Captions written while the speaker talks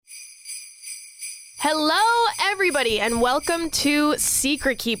Hello, everybody, and welcome to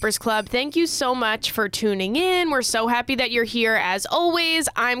Secret Keepers Club. Thank you so much for tuning in. We're so happy that you're here. As always,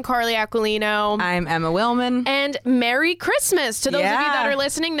 I'm Carly Aquilino. I'm Emma Willman. And Merry Christmas to those of you that are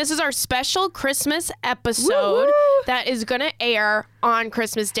listening. This is our special Christmas episode that is going to air on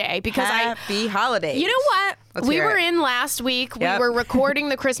Christmas Day because Happy holidays. You know what? We were in last week. Yep. We were recording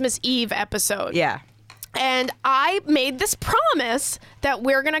the Christmas Eve episode. Yeah. And I made this promise that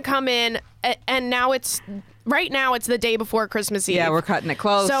we're going to come in, and now right now it's the day before Christmas Eve. Yeah, we're cutting it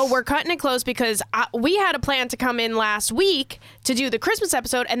close. So we're cutting it close because we had a plan to come in last week to do the Christmas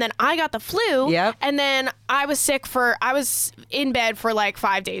episode, and then I got the flu. Yep. And then I was I was in bed for like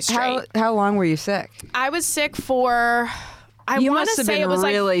 5 days straight. How long were you sick? I was sick for, You want must to have say been it was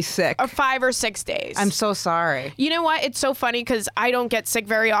really like sick. 5 or 6 days. I'm so sorry. You know what? It's so funny because I don't get sick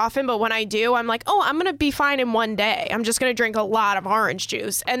very often, but when I do, I'm like, oh, I'm going to be fine in one day. I'm just going to drink a lot of orange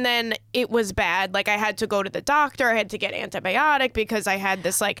juice. And then it was bad. Like I had to go to the doctor. I had to get antibiotic because I had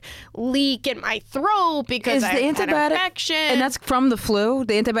this like leak in my throat because I had an infection. And that's from the flu?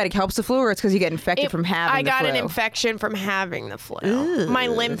 The antibiotic helps the flu, or it's because you get infected from having the flu? I got an infection from having the flu. My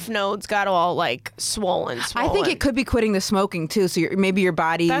lymph nodes got all like swollen. I think it could be quitting the smoking too. So maybe your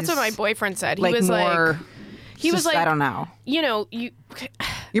body's That's what my boyfriend said. He like was more. he was like, I don't know. You know,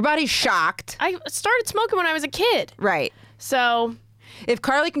 Your body's shocked. I started smoking when I was a kid. Right. So If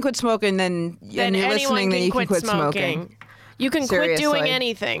Carly can quit smoking, then you're anyone listening, then you can quit smoking. You can quit doing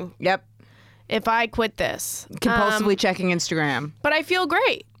anything. Yep. If I quit this. Compulsively checking Instagram. But I feel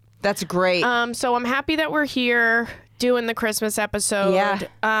great. That's great. So I'm happy that we're here doing the Christmas episode.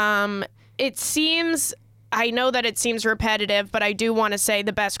 Yeah. It seems, I know that it seems repetitive, but I do want to say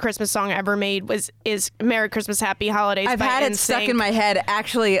the best Christmas song ever made is Merry Christmas, Happy Holidays I've by had it NSYNC. stuck in my head.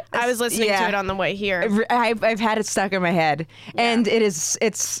 Actually, I was listening to it on the way here. I've had it stuck in my head, and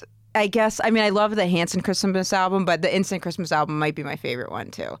it's. I guess, I mean, I love the Hanson Christmas album, but the NSYNC Christmas album might be my favorite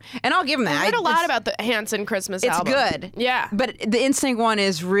one, too. And I'll give them that. I heard a lot about the Hanson Christmas album. It's good. Yeah. But the NSYNC one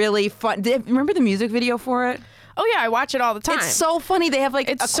is really fun. Remember the music video for it? Oh, yeah, I watch it all the time. It's so funny. They have like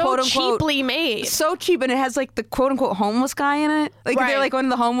it's a so quote-unquote... cheaply made. So cheap, and it has like the quote-unquote homeless guy in it. Like they're like on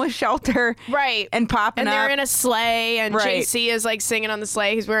the homeless shelter. Right. And popping up. And they're in a sleigh, and Right. JC is like singing on the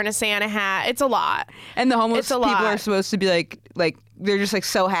sleigh. He's wearing a Santa hat. It's a lot. And the homeless It's a people lot. are supposed to be like they're just like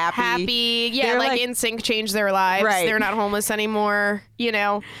so happy. Happy. Yeah, They're like NSYNC changed their lives. Right. They're not homeless anymore, you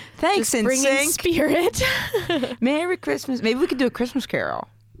know. Thanks, Just bringing NSYNC. spirit. Merry Christmas. Maybe we could do a Christmas carol.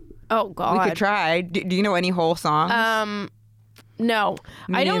 Oh, God. We could try. Do you know any whole songs? No.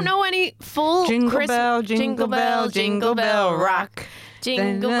 I don't know any full Jingle Christmas. bell, jingle bell, jingle bell rock.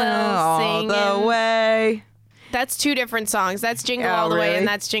 Jingle bell all singing. the way. That's two different songs. That's Jingle Oh, All the Way, really? and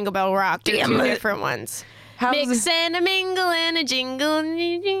that's Jingle Bell Rock. They're Damn two it. different ones. How's Mix and a mingle and a jingle.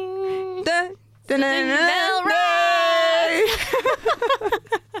 Bell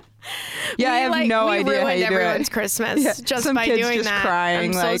Yeah, I have no idea how ruined you do everyone's it. Christmas Yeah, just some by kids doing just that. crying,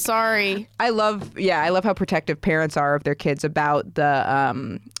 I'm so like- sorry. I love how protective parents are of their kids about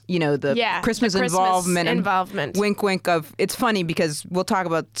the Christmas involvement. Wink, wink. It's funny because we'll talk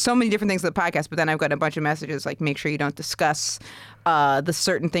about so many different things in the podcast, but then I've got a bunch of messages like, make sure you don't discuss the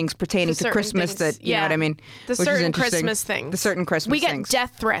certain things pertaining to certain Christmas things. that you know what I mean. The Which is certain interesting. Christmas things. The certain Christmas we things. get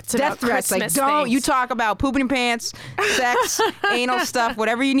death threats. About Threats like Christmas don't things. you talk about pooping your pants, sex, anal stuff,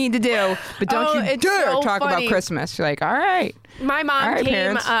 whatever you need to do, but don't you it's dare so talk funny. about Christmas. You're like, all right. My mom All right, came.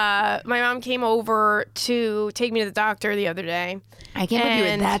 parents. My mom came over to take me to the doctor the other day. I can't believe you were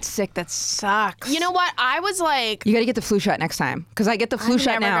And- that sick. That sucks. You know what? I was like, You got to get the flu shot next time because I get the flu I've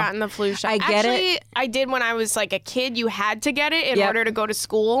shot never now. gotten the flu shot. I get Actually, it. I did when I was like a kid. You had to get it in Yep. order to go to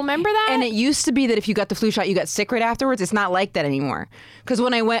school. Remember that? And it used to be that if you got the flu shot, you got sick right afterwards. It's not like that anymore. Because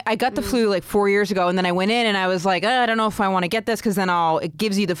when I got the flu like 4 years ago, and then I went in and I was like, I don't know if I want to get this because then it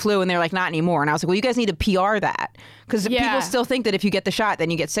gives you the flu, and they're like, not anymore. And I was like, well, you guys need to PR that because people still think that if you get the shot,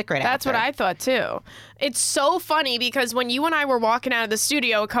 then you get sick right That's after. what I thought too. It's so funny because when you and I were walking out of the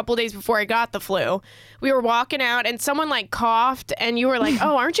studio a couple days before I got the flu, we were walking out and someone like coughed and you were like,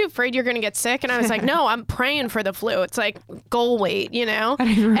 oh, aren't you afraid you're going to get sick? And I was like, no, I'm praying for the flu. It's like goal weight, you know?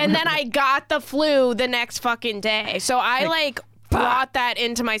 And then I got the flu the next fucking day. So I brought that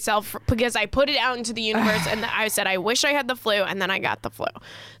into myself because I put it out into the universe and I said, I wish I had the flu, and then I got the flu.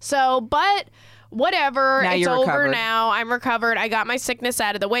 So, but whatever, Now it's you're over recovered. now. I'm recovered. I got my sickness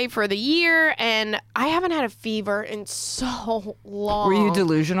out of the way for the year, and I haven't had a fever in so long. Were you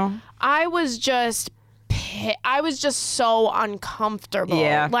delusional? I was just so uncomfortable.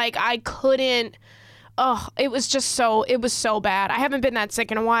 Yeah. Like I couldn't. Oh, it was so bad. I haven't been that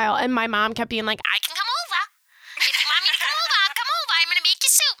sick in a while, and my mom kept being like, I can come over. If you want me to come over, I'll come over. I'm gonna make you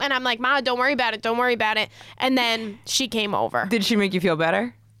soup. And I'm like, Ma, don't worry about it. Don't worry about it. And then she came over. Did she make you feel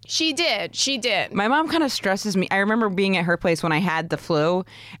better? She did. She did. My mom kind of stresses me. I remember being at her place when I had the flu,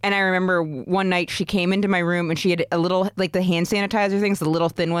 and I remember one night she came into my room and she had a little, like the hand sanitizer things, the little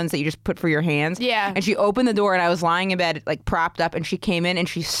thin ones that you just put for your hands. Yeah. And she opened the door and I was lying in bed, like propped up, and she came in and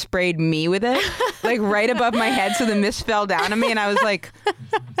she sprayed me with it, like right above my head, so the mist fell down on me. And I was like,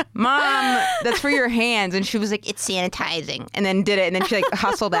 Mom, that's for your hands. And she was like, it's sanitizing. And then did it. And then she like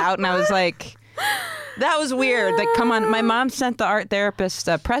hustled out, and I was like... That was weird. Like, come on. My mom sent the art therapist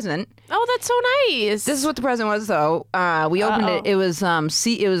a present. Oh, that's so nice. This is what the present was, though. We opened it. It was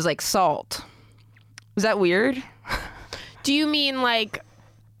it was like salt. Was that weird? Do you mean like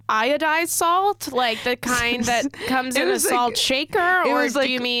iodized salt, like the kind that comes in a salt shaker, or do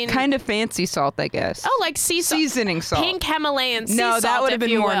you mean kind of fancy salt? I guess. Oh, like sea salt, seasoning salt, pink Himalayan sea salt. No, that would have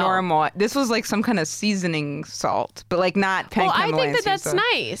been more normal. This was like some kind of seasoning salt, but like not pink Himalayan. Well, I think that's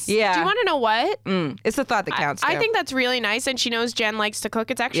nice. Yeah. Do you want to know what? It's the thought that counts. I think that's really nice, and she knows Jen likes to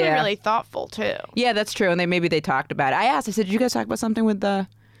cook. It's actually really thoughtful too. Yeah, that's true. And maybe they talked about it. I asked. I said, "Did you guys talk about something with the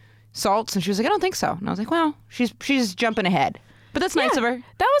salts?" And she was like, "I don't think so." And I was like, "Well, she's jumping ahead." But that's nice of her. That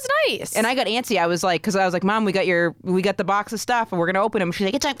was nice. And I got antsy. I was like, because I was like, Mom, we got the box of stuff and we're going to open them. She's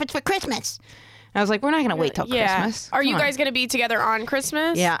like, it's for Christmas. And I was like, we're not going to wait till Christmas. Are you guys going to be together on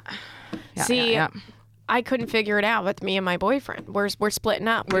Christmas? Yeah. See, I couldn't figure it out with me and my boyfriend. We're splitting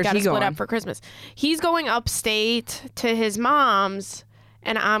up. Where's he going? We got to split up for Christmas. He's going upstate to his mom's.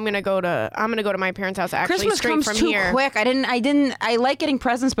 And I'm gonna go to my parents' house actually. Christmas straight comes from too here. quick. I like getting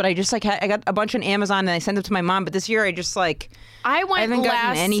presents, but I just like I got a bunch on Amazon and I sent them to my mom. But this year I just like I haven't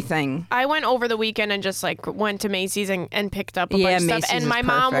gotten anything. I went over the weekend and just like went to Macy's and picked up a bunch of stuff. And my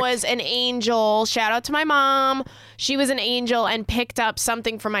mom was an angel. Shout out to my mom. She was an angel and picked up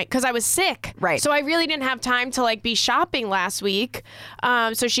something for because I was sick. Right. So I really didn't have time to like be shopping last week.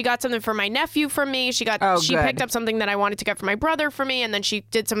 So she got something for my nephew for me. She picked up something that I wanted to get for my brother for me, and then she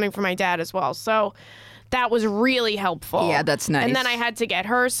did something for my dad as well. So that was really helpful. Yeah, that's nice. And then I had to get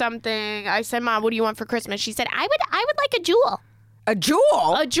her something. I said, Mom, what do you want for Christmas? She said, I would like a jewel. A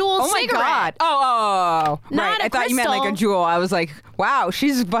jewel? A jewel cigarette. Oh, my God. Oh. Not right. I thought you meant like a jewel. I was like, wow,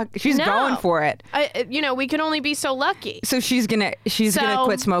 she's going for it. We can only be so lucky. So she's gonna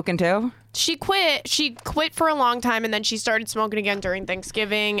quit smoking too? She quit for a long time, and then she started smoking again during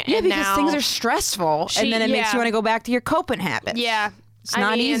Thanksgiving. Yeah, and because things are stressful, and then it makes you want to go back to your coping habits. Yeah. It's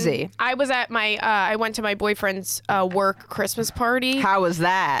not easy. I was at I went to my boyfriend's work Christmas party. How was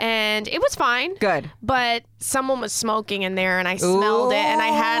that? And it was fine. Good. But someone was smoking in there, and I smelled it, and I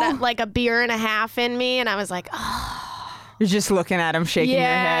had like a beer and a half in me, and I was like, oh. You're just looking at him, shaking your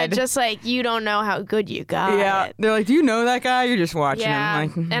head. Yeah, just like, you don't know how good you got it. They're like, do you know that guy? You're just watching him.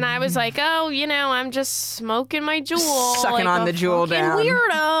 Like, and I was like, oh, I'm just smoking my jewel. Sucking on the jewel down.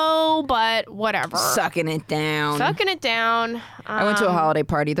 Weirdo, but whatever. Sucking it down. I went to a holiday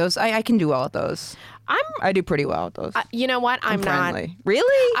party. Those I can do well at those. I do pretty well at those. You know what? I'm not.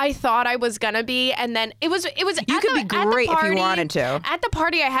 Really? I thought I was gonna be, and then it was. You could be great if you wanted to. At the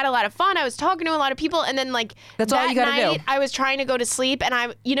party, I had a lot of fun. I was talking to a lot of people, and then like that's all you gotta do. I was trying to go to sleep,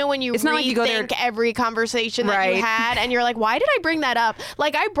 and when you rethink every conversation that you had, and you're like, why did I bring that up?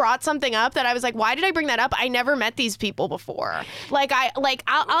 Like I brought something up that I was like, why did I bring that up? I never met these people before.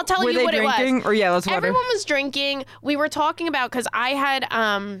 I'll tell you what it was. Were they drinking? Or let's wonder. Everyone was drinking. We were talking about because I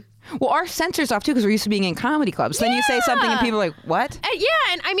had Well, our censor's off too because we're used to being in comedy clubs. Then you say something and people are like, what?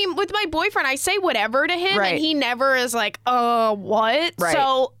 And I mean, with my boyfriend, I say whatever to him, right. and he never is like, what? Right.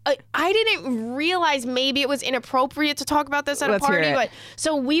 So I didn't realize maybe it was inappropriate to talk about this at a party. But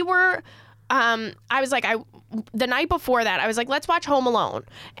so we were. I was like, the night before that, I was like, let's watch Home Alone,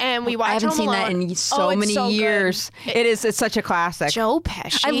 and we watched. I haven't seen that in so many years. It's such a classic. Joe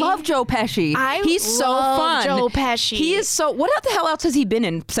Pesci. I love Joe Pesci. He's so fun. Joe Pesci. He is so. What the hell else has he been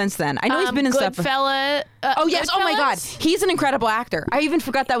in since then? I know he's been in stuff. Goodfellas. Yes. Oh my God. He's an incredible actor. I even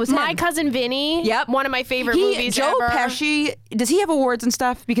forgot that was him. My Cousin Vinny. Yep. One of my favorite movies Joe ever. Pesci. Does he have awards and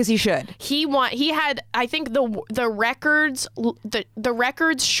stuff? Because he should. He had, I think, the records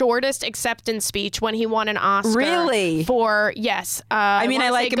shortest acceptance speech when he won an Oscar. Really? For yes. I mean, I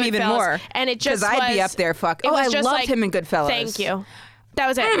like him even more. And it just because I'd be up there. I loved him in Goodfellas. Thank you. That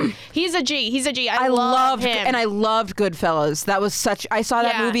was it. He's a G. I loved him. And I loved Goodfellas. That was I saw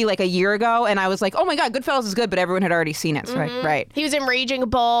that movie like a year ago, and I was like, oh my God, Goodfellas is good, but everyone had already seen it. So right. He was in Raging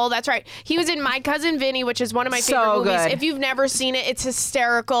Bull. That's right. He was in My Cousin Vinny, which is one of my favorite movies. Good. If you've never seen it, it's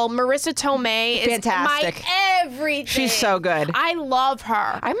hysterical. Marissa Tomei is fantastic. My everything. She's so good. I love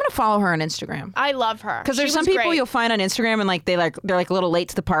her. I'm gonna follow her on Instagram. I love her. Because there's some people you'll find on Instagram, and like they're like a little late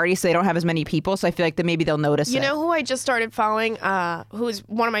to the party, so they don't have as many people. So I feel like maybe they'll notice it. You know who I just started following? who's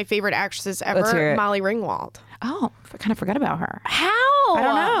one of my favorite actresses ever, Molly Ringwald. Oh, I kind of forgot about her. How? I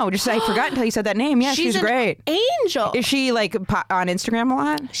don't know. Just I forgot until you said that name. Yeah, she's great. Angel. Is she like on Instagram a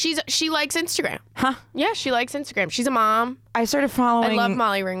lot? She likes Instagram. Huh? Yeah, she likes Instagram. She's a mom. I started following. I love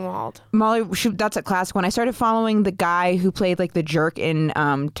Molly Ringwald. That's a classic one. I started following the guy who played like the jerk in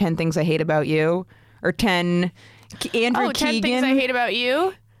 10 Things I Hate About You, or 10. Andrew Keegan. 10 Things I Hate About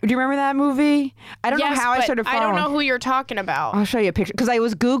You. Do you remember that movie? I don't know how I started following. I don't know who you're talking about. I'll show you a picture. Because I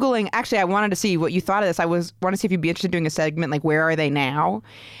was Googling. Actually, I wanted to see what you thought of this. I want to see if you'd be interested in doing a segment like, where are they now?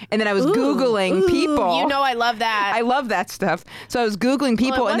 And then I was Googling people. You know I love that. I love that stuff. So I was Googling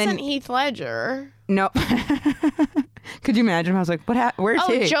people. Well, it and wasn't Heath Ledger. No. Could you imagine? I was like, where's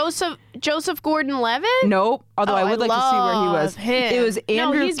he? Joseph Gordon-Levitt? Nope. Although I would like to see where he was. Him. It was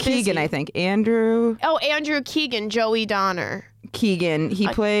Andrew Keegan, I think. Andrew Keegan, Joey Donner. Keegan. He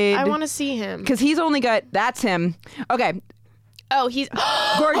played. I want to see him. Because he's only got. That's him. Okay. Oh, he's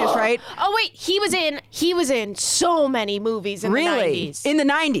gorgeous, right? Oh wait, he was in so many movies in the 90s. In the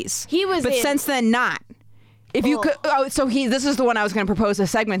 90s. He was But since then not. If you could this is the one I was going to propose a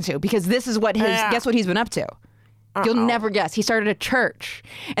segment to, because this is what guess what he's been up to. You'll never guess. He started a church.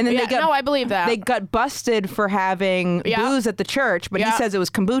 And then I believe that. They got busted for having booze at the church, but he says it was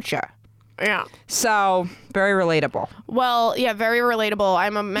kombucha. Yeah. So, very relatable. Well, yeah, very relatable.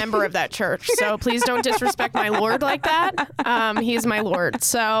 I'm a member of that church, so please don't disrespect my Lord like that. He's my Lord.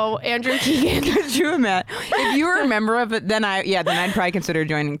 So, Andrew Keegan. Could you imagine? If you were a member of it, then I'd probably consider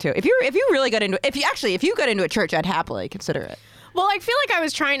joining too. If you really got into it, if you got into a church, I'd happily consider it. Well, I feel like I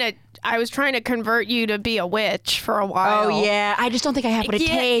was trying to convert you to be a witch for a while. Oh yeah, I just don't think I have what it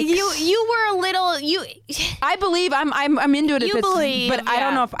takes. You were a little I believe I'm into it. You believe, but I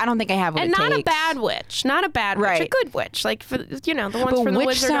don't think I have what it takes. And not a bad witch, right. A good witch, like for the ones but from the witch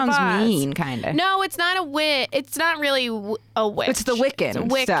Wizard of Oz. sounds mean, kind of. No, it's not a witch. It's not really a witch. It's the Wiccan.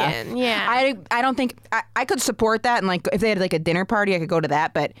 It's Wiccan, stuff. Yeah. I don't think I could support that, and like if they had like a dinner party, I could go to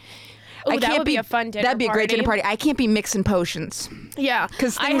that, but. Ooh, that would be a fun dinner party. That'd be a great dinner party. I can't be mixing potions. Yeah,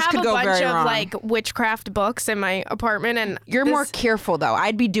 because I have a bunch of like witchcraft books in my apartment, and you're more careful though.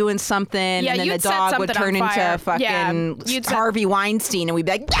 I'd be doing something, and then the dog would turn into fucking Harvey Weinstein, and we'd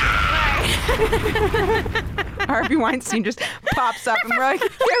be like, Harvey Weinstein just pops up, and we're like, what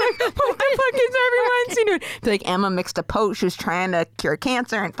the fuck is Harvey Weinstein doing? Be like, Emma mixed a potion. She was trying to cure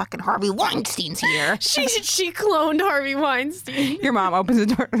cancer, and fucking Harvey Weinstein's here. She cloned Harvey Weinstein. Your mom opens the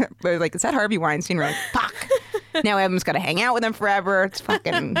door, like, is that Harvey Weinstein? We're like, fuck. Now Evan's got to hang out with him forever. It's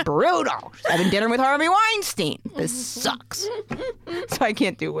fucking brutal. She's having dinner with Harvey Weinstein. This sucks. So I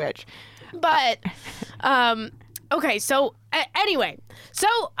can't do witch. But, okay, so anyway,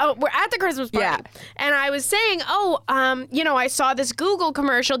 we're at the Christmas party, and I was saying, I saw this Google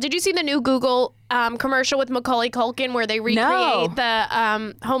commercial. Did you see the new Google commercial with Macaulay Culkin where they recreate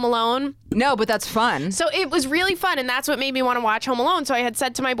the Home Alone? No, but that's fun. So it was really fun, and that's what made me want to watch Home Alone. So I had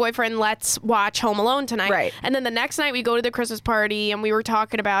said to my boyfriend, let's watch Home Alone tonight. Right. And then the next night we go to the Christmas party, and we were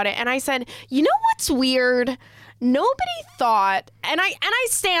talking about it, and I said, you know what's weird? Nobody thought, and I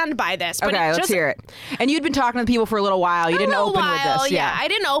stand by this. But okay, let's hear it. And you'd been talking to people for a little while. You didn't open with this. Yeah, I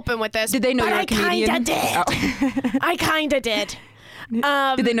didn't open with this. Did they know you were a comedian? I kinda did. I kinda did.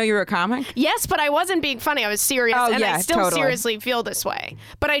 Did they know you were a comic? Yes, but I wasn't being funny. I was serious, and I still seriously feel this way.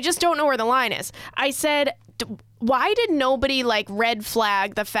 But I just don't know where the line is. I said, why did nobody like red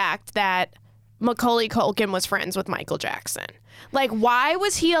flag the fact that Macaulay Culkin was friends with Michael Jackson? Like, why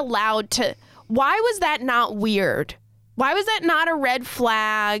was he allowed to? Why was that not weird? Why was that not a red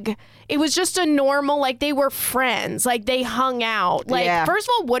flag? It was just a normal, like, they were friends. Like, they hung out. Like, first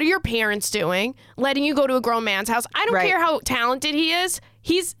of all, what are your parents doing? Letting you go to a grown man's house? I don't care how talented he is.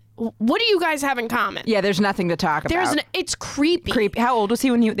 What do you guys have in common? Yeah, there's nothing to talk about. It's creepy. How old was he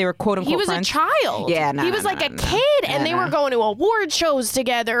when they were quote-unquote friends? He was a child. Yeah, he was like a kid, and they were going to award shows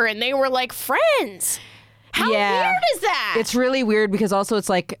together, and they were like friends. How weird is that? It's really weird because also it's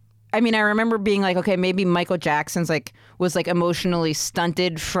like, I mean, I remember being like, okay, maybe Michael Jackson's was emotionally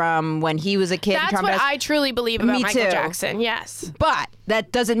stunted from when he was a kid. That's what I truly believe about Michael Jackson. Yes, but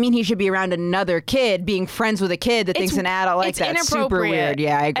that doesn't mean he should be around another kid, being friends with a kid that thinks an adult like that. It's super weird.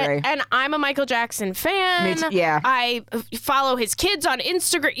 Yeah, I agree. And I'm a Michael Jackson fan. I follow his kids on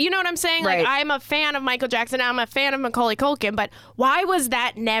Instagram. You know what I'm saying? Right. Like, I'm a fan of Michael Jackson. I'm a fan of Macaulay Culkin. But why was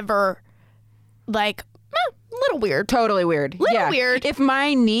that never like? Little weird. Totally weird. Weird. If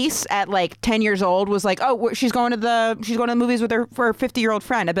my niece at 10 years old was like, oh, she's going to the movies with her 50-year-old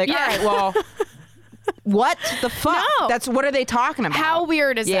friend, I'd be like, all right, well, what the fuck? No. What are they talking about? How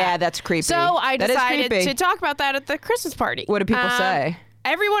weird is that? Yeah, that's creepy. So I decided to talk about that at the Christmas party. What do people say?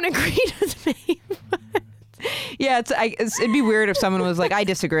 Everyone agreed with me. Yeah, it'd be weird if someone was like, I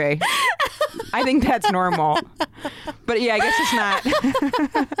disagree. I think that's normal. But yeah, I guess it's not.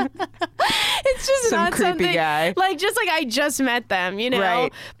 It's just some not creepy something, guy. Like, just like I just met them, you know?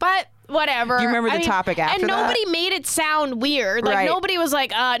 Right. But whatever. Do you remember the topic after and that? And nobody made it sound weird. Like, nobody was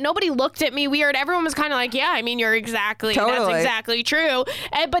like, nobody looked at me weird. Everyone was kind of like, yeah, I mean, that's exactly true.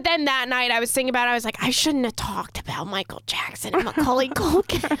 But then that night I was thinking about it. I was like, I shouldn't have talked about Michael Jackson and Macaulay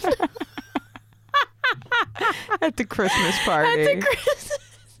Culkin. At the Christmas party.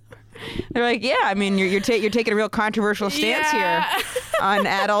 They're like, yeah, I mean, you're taking a real controversial stance here on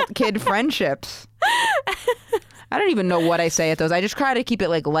adult-kid friendships. I don't even know what I say at those. I just try to keep it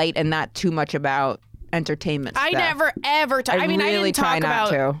like light and not too much about entertainment stuff. I never ever talk. I mean, really I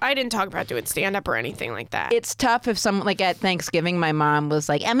didn't talk about doing stand-up or anything like that. It's tough if someone, like at Thanksgiving, my mom was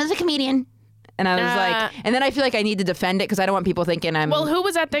like, Emma's a comedian. And I was like, and then I feel like I need to defend it because I don't want people thinking I'm. Well, who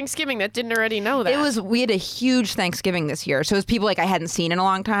was at Thanksgiving that didn't already know that? We had a huge Thanksgiving this year. So it was people like I hadn't seen in a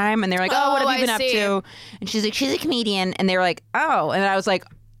long time. And they're like, what have you been up to? And she's like, she's a comedian. And they were like, oh. And I was like,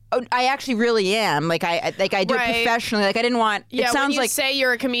 oh, I actually really am. Like I do it professionally. Like I didn't want. Yeah, it sounds when you like say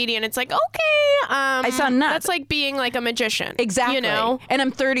you're a comedian, it's like okay. I sound nuts. That's like being like a magician. Exactly. You know. And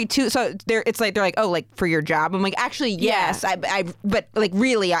I'm 32, so they're like, oh, like for your job. I'm like, actually, yes. I but like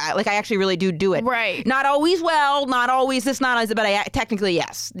really, I actually really do it. Right. Not always well. Not always this. Not always. But I technically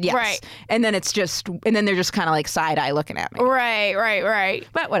yes. Right. And then then they're just kind of like side eye looking at me. Right.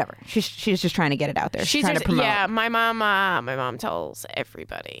 But whatever. She's just trying to get it out there. She's trying to promote. Yeah. My mom tells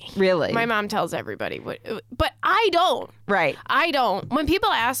everybody. Really? My mom tells everybody but I don't. Right. I don't. When people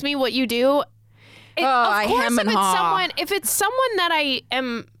ask me what you do, if it's someone that I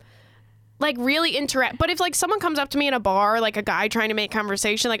am like really but if like someone comes up to me in a bar, like a guy trying to make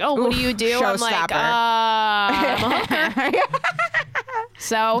conversation, like, oh, what do you do? I'm like, I'm a hooker.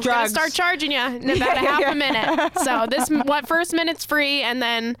 So I'm gonna start charging you in about a half a minute. So first minute's free, and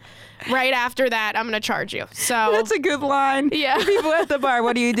then right after that, I'm gonna charge you. So that's a good line. Yeah. People at the bar,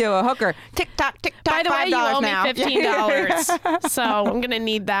 what do you do? A hooker. Tick tock, tick tock. By the way, you owe now. me $15. So I'm gonna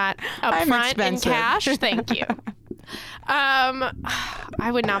need that up front in cash. Thank you. I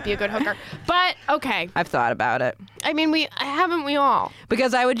would not be a good hooker, but okay. I've thought about it. I mean, haven't we all?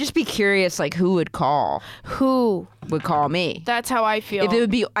 Because I would just be curious, like, who would call? Who would call me? That's how I feel. If it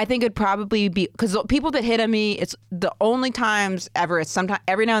would be, I think it'd probably be because people that hit on me, it's the only times ever. It's sometimes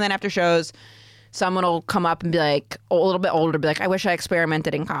every now and then after shows. Someone will come up and be like, a little bit older, be like, I wish I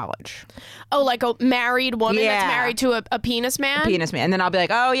experimented in college. Oh, like a married woman that's married to a penis man? A penis man. And then I'll be like,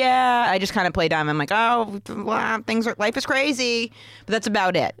 oh, yeah. I just kind of play dumb. I'm like, oh, well, life is crazy. But that's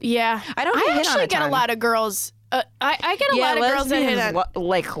about it. Yeah. I actually get a lot of girls. I get a lot of girls that hit on.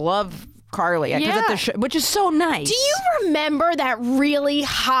 Like, love Carly at the show, which is so nice. Do you remember that really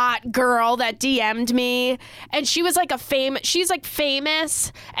hot girl that DM'd me? And she was like she's like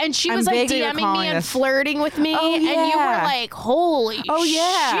famous, and she was like DMing me and flirting with me, and you were like, holy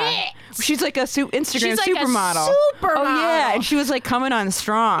shit. She's like a Instagram She's like supermodel. Oh yeah, and she was like coming on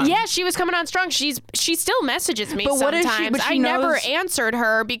strong. Yeah, she was coming on strong. She still messages me sometimes. I never answered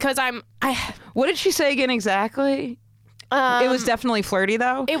her because What did she say again exactly? It was definitely flirty,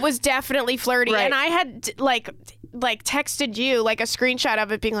 though. It was definitely flirty, and I had like texted you like a screenshot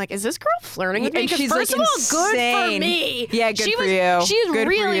of it, being like, "Is this girl flirting with me?" Because first of all, good for me. Yeah, good for you. She's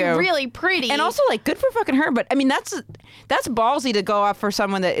really pretty, and also like good for fucking her. But I mean, that's ballsy to go off for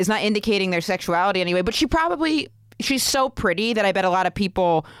someone that is not indicating their sexuality anyway. But she's so pretty that I bet a lot of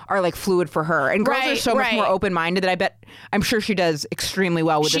people are like fluid for her. And girls are so much more open-minded that I'm sure she does extremely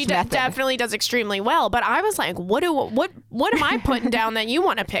well with this method. She definitely does extremely well. But I was like, what am I putting down that you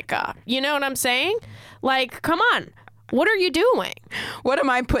want to pick up? You know what I'm saying? Like, come on. What are you doing? What am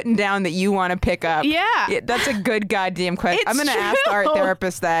I putting down that you want to pick up? Yeah. That's a good goddamn question. I'm going to ask the art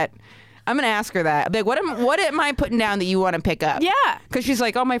therapist that. I'm going to ask her that. Like, what am I putting down that you want to pick up? Yeah. Because she's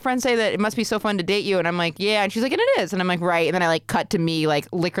like, oh, my friends say that it must be so fun to date you. And I'm like, yeah. And she's like, and it is. And I'm like, right. And then I like cut to me like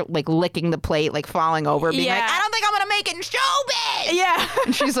licking the plate, like falling over, being like, I don't think I'm going to make it in showbiz. Yeah.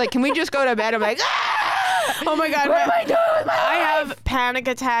 And she's like, can we just go to bed? I'm like, ah! Oh my God. What am I doing with my life? I have panic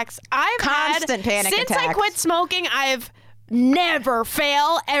attacks. Constant panic attacks. Since I quit smoking, I've never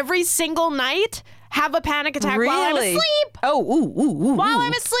fail every single night. Have a panic attack while I'm asleep. Oh, ooh. While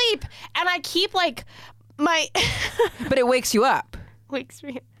I'm asleep. And I keep like my... But it wakes you up. Wakes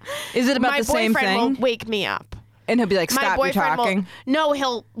me up. Is it about the same thing? My boyfriend will wake me up. And he'll be like, stop, you're talking? No,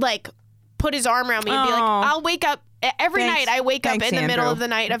 he'll like put his arm around me and be like, I'll wake up. Every night I wake up in the middle of the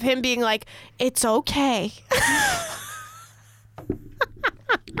night of him being like, it's okay.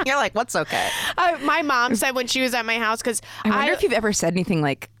 You're like, what's okay? My mom said when she was at my house, because I wonder if you've ever said anything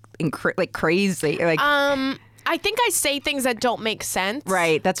like crazy, like I think I say things that don't make sense.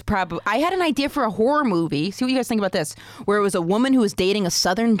 Right. That's probably. I had an idea for a horror movie. See what you guys think about this. Where it was a woman who was dating a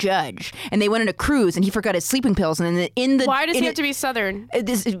Southern judge, and they went on a cruise, and he forgot his sleeping pills, and then why does he have to be Southern?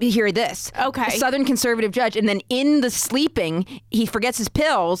 Hear this. Okay. A Southern conservative judge, and then in the sleeping, he forgets his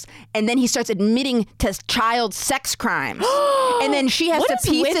pills, and then he starts admitting to child sex crimes, and then she has to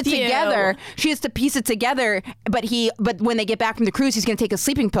piece it together. She has to piece it together, but when they get back from the cruise, he's going to take his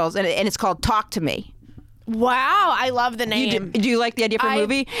sleeping pills, and it's called Talk to Me. Wow, I love the name. Do you like the idea for a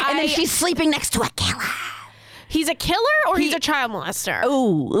movie? And then she's sleeping next to a killer. He's a killer or he's a child molester?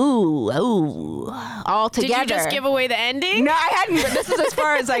 Ooh. All together. Did you just give away the ending? No, I hadn't. This is as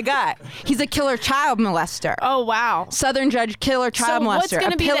far as I got. He's a killer child molester. Oh, wow. Southern judge, killer child molester.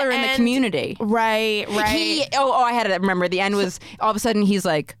 A pillar in the community. Right. I had it. Remember, the end was all of a sudden he's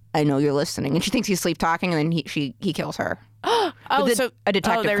like, I know you're listening. And she thinks he's sleep talking, and then he kills her. A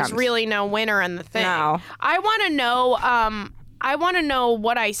detective there's comes. Really no winner in the thing. No. I want to know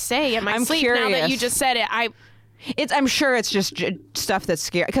what I say in my sleep. Curious. Now that you just said it, I'm sure it's just stuff that's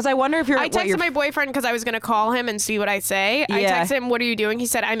scary. Because I wonder if you're. I texted my boyfriend because I was going to call him and see what I say. Yeah. I texted him, "What are you doing?" He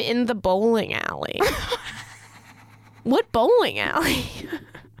said, "I'm in the bowling alley." What bowling alley?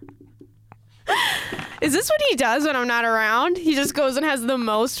 Is this what he does when I'm not around? He just goes and has the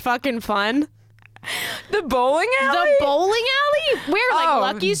most fucking fun. The bowling alley? The bowling alley? Where,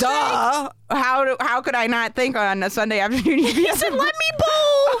 Lucky Strike? Duh. How could I not think on a Sunday afternoon? He said, "Let me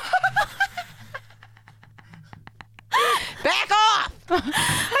bowl." Back off!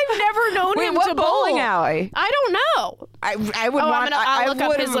 I've never known him what to bowl. Bowling alley? I don't know. I would want. I'll look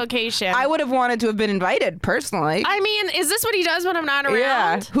up his location. I would have wanted to have been invited personally. I mean, is this what he does when I'm not around?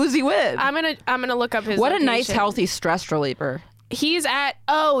 Yeah. Who's he with? I'm gonna look up his. What location. A nice, healthy stress reliever. He's at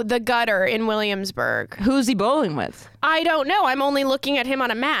the Gutter in Williamsburg. Who's he bowling with? I don't know. I'm only looking at him on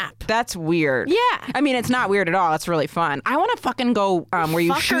a map. That's weird. Yeah. I mean, it's not weird at all. It's really fun. I want to fucking go where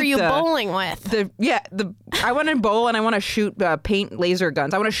you shoot. Fuck are you bowling with? I want to bowl and I want to shoot paint laser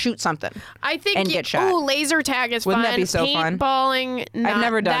guns. I want to shoot something. I think and get shot. Ooh, laser tag is Wouldn't fun. that be so fun? Paintballing, not I've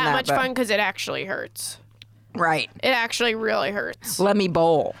never done that much but... fun because it actually hurts. Right. It actually really hurts. Let me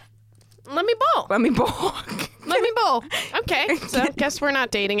bowl. Let me bowl. Let me bowl. Let me bowl. Okay, so guess we're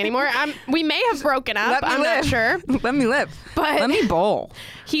not dating anymore. We may have broken up. I'm not sure. Let me live. But let me bowl.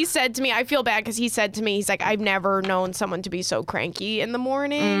 He said to me, I feel bad because he said to me, he's like, I've never known someone to be so cranky in the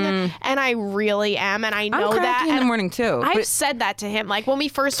morning. And I really am. And I know I'm that. in the morning too. I've said that to him. Like when we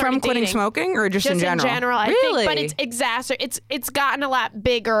first started From quitting dating, smoking or just in general? In general. Really? I think, but it's gotten a lot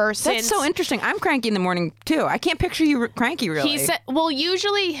bigger since. That's so interesting. I'm cranky in the morning too. I can't picture you cranky really. He said, well,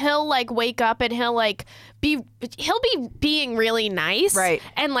 usually he'll like wake up and he'll be being really nice. Right.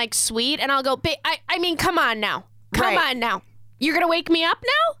 And like sweet. And I'll go, I mean, come on now. Come on now. You're going to wake me up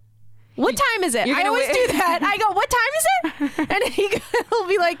now? What time is it? I always do that. I go, what time is it? And he'll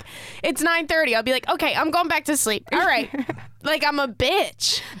be like, it's 9:30. I'll be like, okay, I'm going back to sleep. All right. Like I'm a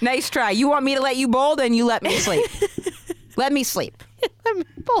bitch. Nice try. You want me to let you bowl? Then you let me sleep. Let me sleep. Let me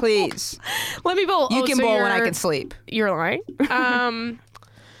bowl. Please. Let me bowl. You can bowl when I can sleep. You're lying.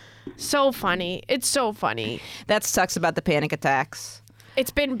 So funny. It's so funny. That sucks about the panic attacks.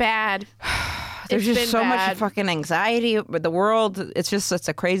 It's been bad. There's just so much fucking anxiety with the world. It's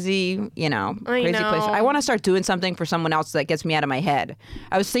a crazy, crazy place. I want to start doing something for someone else that gets me out of my head.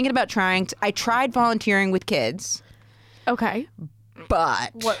 I was thinking about I tried volunteering with kids. Okay.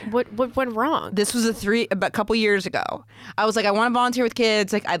 But what went wrong? This was a couple years ago. I was like, I want to volunteer with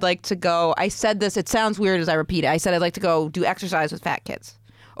kids. Like, I'd like to go. I said this. It sounds weird as I repeat it. I said I'd like to go do exercise with fat kids.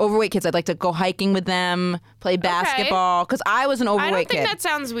 Overweight kids, I'd like to go hiking with them, play basketball, because I was an overweight kid. I don't think that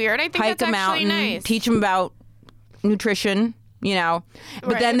sounds weird. I think Hike that's a actually mountain, nice. teach them about nutrition,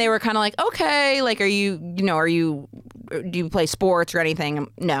 But then they were kind of like, okay, like, do you play sports or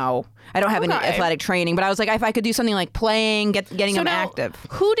anything? No, I don't have any athletic training. But I was like, if I could do something like playing, getting them active.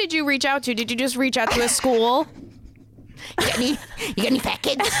 Who did you reach out to? Did you just reach out to a school? You got any fat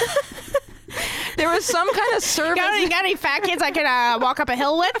kids? There was some kind of service. You got any fat kids I can walk up a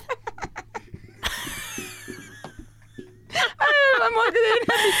hill with? I'm like, they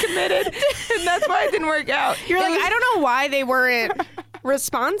didn't have me committed, and that's why it didn't work out. I don't know why they weren't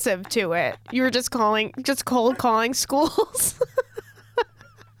responsive to it. You were just cold calling schools.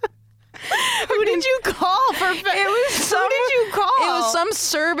 Who did you call for? Who did you call? It was some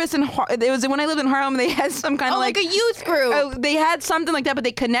service, and it was when I lived in Harlem. They had some kind of like a youth group. They had something like that, but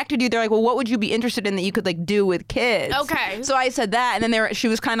they connected you. They're like, well, what would you be interested in that you could do with kids? Okay. So I said that, and then she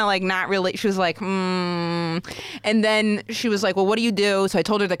was kind of like not really. She was like, and then she was like, well, what do you do? So I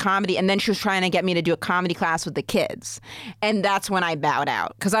told her the comedy, and then she was trying to get me to do a comedy class with the kids, and that's when I bowed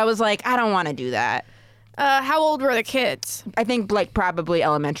out because I was like, I don't want to do that. How old were the kids? I think like probably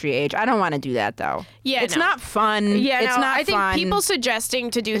elementary age. I don't want to do that though. Yeah, it's not fun. Yeah, it's not I think fun. people suggesting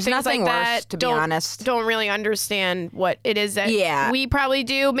to do things like that, to be honest, don't really understand what it is that we probably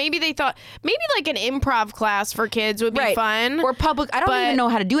do. Maybe they thought like an improv class for kids would be fun, or public. I don't even know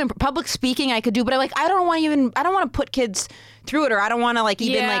how to do public speaking. I could do, but I don't want to put kids through it, or I don't want to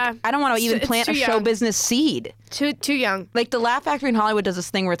I don't want to even plant a show business seed. Too young. Like the Laugh Factory in Hollywood does this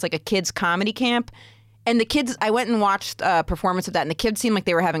thing where it's like a kids comedy camp. And the kids, I went and watched a performance of that, and the kids seemed like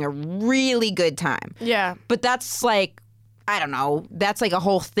they were having a really good time. Yeah. But that's like, I don't know, that's like a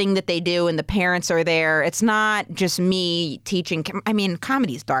whole thing that they do, and the parents are there. It's not just me teaching. I mean,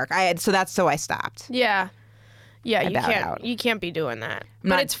 comedy's dark. So I stopped. Yeah. Yeah, you can't be doing that.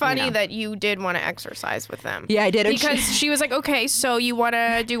 But it's funny that you did want to exercise with them. Yeah, I did. Because she was like, okay, so you want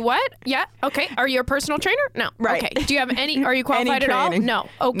to do what? Yeah, okay. Are you a personal trainer? No. Right. Okay. Do you have are you qualified at all? No.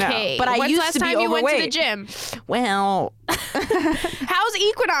 Okay. No. But I used to be overweight. When's the last time you went to the gym? Well. How's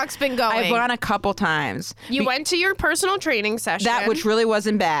Equinox been going? I've gone a couple times. You went to your personal training session. That, which really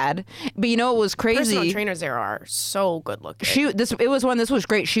wasn't bad. But you know what was crazy? Personal trainers there are so good looking. This was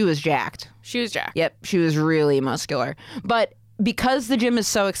great. She was jacked. She was jacked. Yep, she was really muscular. But because the gym is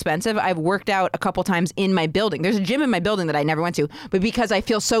so expensive, I've worked out a couple times in my building. There's a gym in my building that I never went to, but because I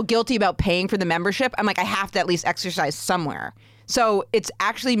feel so guilty about paying for the membership, I'm like, I have to at least exercise somewhere. So it's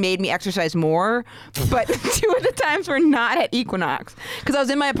actually made me exercise more, but 2 of the times were not at Equinox. Because I was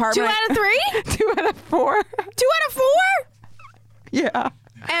in my apartment. 2 out of 3? 2 out of 4. 2 out of 4? Yeah.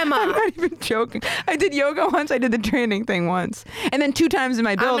 Emma. I'm not even joking. I did yoga once. I did the training thing once. And then 2 times in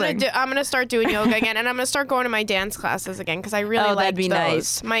my building. I'm going to start doing yoga again. And I'm going to start going to my dance classes again because I really like those.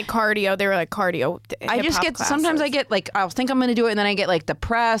 Nice. My cardio, they were like cardio I just get, classes. Sometimes I get like, I'll think I'm going to do it and then I get like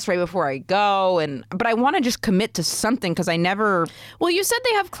depressed right before I go. But I want to just commit to something because I never. Well, you said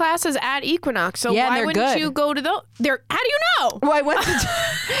they have classes at Equinox. So why wouldn't you go to those? How do you know? Well,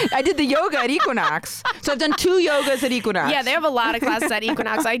 I did the yoga at Equinox. So I've done 2 yogas at Equinox. Yeah, they have a lot of classes at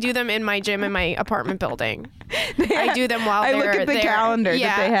Equinox. I do them in my gym in my apartment building. I do them while they're there. I look at the calendar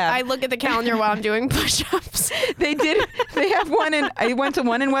that they have. I look at the calendar while I'm doing push-ups. They have one I went to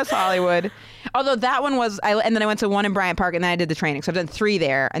one in West Hollywood. Although that one was, and then I went to one in Bryant Park, and then I did the training. So I've done 3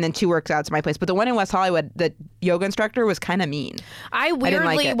 there, and then 2 workouts at my place. But the one in West Hollywood, the yoga instructor was kind of mean. I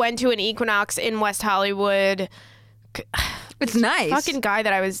weirdly went to an Equinox in West Hollywood. It's nice. Fucking guy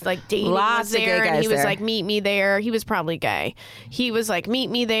that I was like dating was there, and he was like, meet me there. He was probably gay. He was like, meet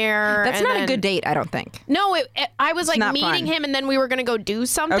me there. That's not a good date, I don't think. No, I was like meeting him, and then we were gonna go do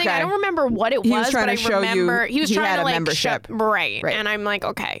something. Okay. I don't remember what it was, but I remember he was trying to like membership. Right. And I'm like,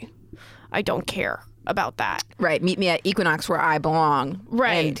 okay, I don't care about that. Right. Meet me at Equinox where I belong.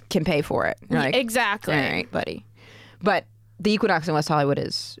 Right. And can pay for it. Like, exactly. All right, buddy. But the Equinox in West Hollywood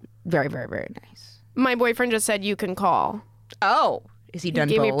is very, very, very nice. My boyfriend just said you can call. Oh, is he done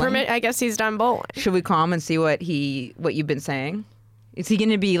bowling? Gave me permit. I guess he's done bowling. Should we call him and see what you've been saying? Is he going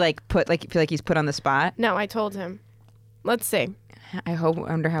to be like feel like he's put on the spot? No, I told him. Let's see. I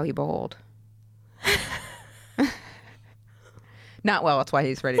wonder how he bowled. Not well. That's why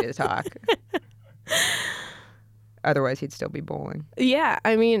he's ready to talk. Otherwise, he'd still be bowling. Yeah,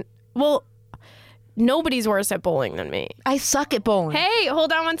 I mean, well, nobody's worse at bowling than me. I suck at bowling. Hey,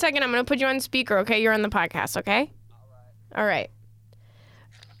 hold on one second. I'm going to put you on speaker, okay? You're on the podcast, okay? All right.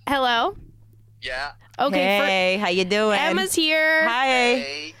 Hello? Yeah. Okay. Hey, how you doing? Emma's here. Hi.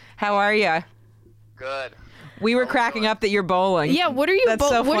 Hey. How are you? Good. We were cracking up that you're bowling. Yeah, what are you That's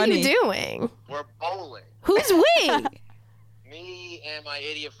so what funny. are you doing? We're bowling. Who's we? Me and my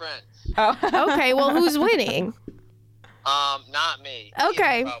idiot friends. Oh. Okay, well, who's winning? Not me.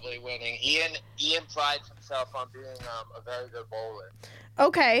 Okay. Ian's probably winning. Ian prides himself on being a very good bowler.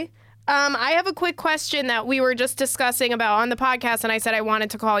 Okay. I have a quick question that we were just discussing about on the podcast, and I said I wanted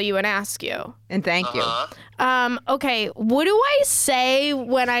to call you and ask you. And thank you. Okay, what do I say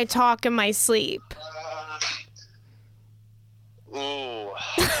when I talk in my sleep? Ooh.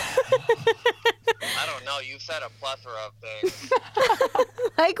 I don't know. You said a plethora of things.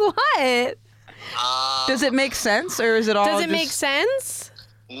 Like what? Does it make sense, or is it all? Does it make sense?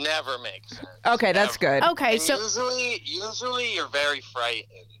 Never makes sense. Okay, that's good. Okay, and so usually you're very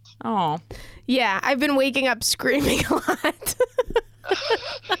frightened. Oh. Yeah, I've been waking up screaming a lot.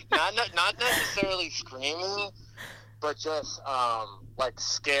 not necessarily screaming, but just like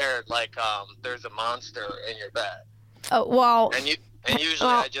scared, like there's a monster in your bed. Oh well. And usually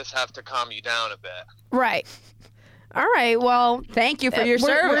I just have to calm you down a bit. Right. All right. Well, thank you for your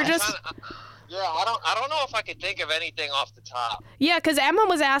service. We're just. Yeah, I don't know if I could think of anything off the top. Yeah, because Emma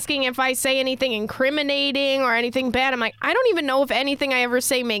was asking if I say anything incriminating or anything bad. I'm like, I don't even know if anything I ever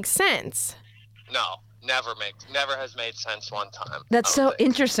say makes sense. No. never has made sense one time. That's so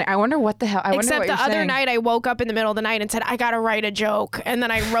interesting. I wonder what the hell. Except the other night, I woke up in the middle of the night and said, I gotta write a joke, and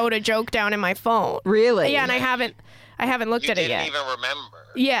then I wrote a joke down in my phone. Really? Yeah, and I haven't looked at it yet. You didn't even remember.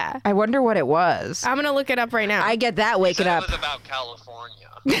 Yeah. I wonder what it was. I'm gonna look it up right now. I get that waking up. It was about California.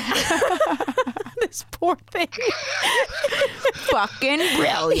 This poor thing. Fucking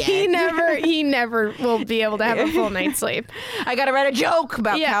brilliant. He never will be able to have a full night's sleep. I gotta write a joke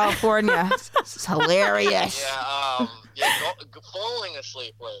about California. It's hilarious. Falling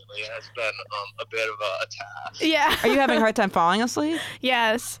asleep lately has been a bit of a task. Yeah. Are you having a hard time falling asleep?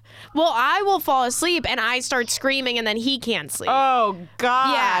 Yes. Well, I will fall asleep and I start screaming and then he can't sleep. Oh,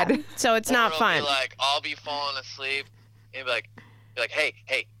 God. Yeah. So it's not fun. Be like, I'll be falling asleep and be like, hey,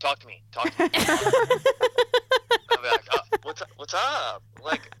 talk to me. I'll be like, what's up?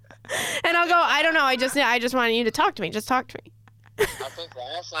 Like, and I'll go, I don't know. I just wanted you to talk to me. Just talk to me. I think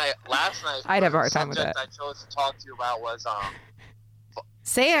last night I'd have a hard time with that. I chose to talk to you about was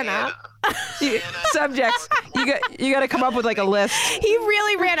Santa. Subjects. You got to come up with like a list. He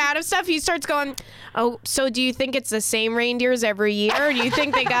really ran out of stuff. He starts going, oh, so do you think it's the same reindeers every year? Or do you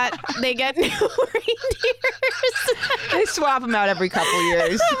think they get new reindeers? They swap them out every couple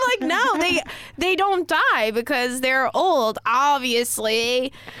years. I'm like, no, they don't die because they're old,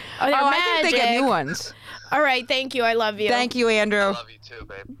 obviously. They're magic. I think they get new ones. All right, thank you. I love you. Thank you, Andrew. I love you too,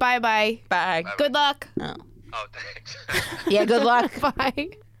 babe. Bye-bye. Bye. Good luck. Oh, thanks. Yeah, good luck. Bye.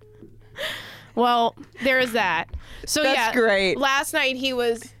 Well, there's that. So That's great. Last night he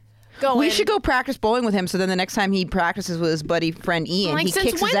was going. We should go practice bowling with him so then the next time he practices with his buddy friend Ian, he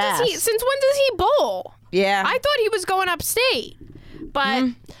kicks his ass. Since when does he bowl? Yeah. I thought he was going upstate.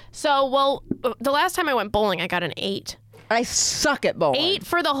 But, the last time I went bowling, I got an 8. I suck at bowling. 8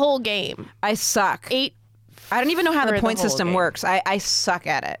 for the whole game. I suck. 8. I don't even know how the point system works. I suck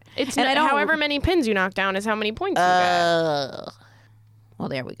at it. It's however many pins you knock down is how many points you get. Well,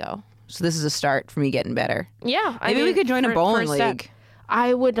 there we go. So this is a start for me getting better. Yeah. Maybe we could join a bowling league.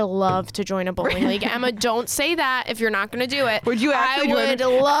 I would love to join a bowling league. Emma, don't say that if you're not going to do it. Would you actually I would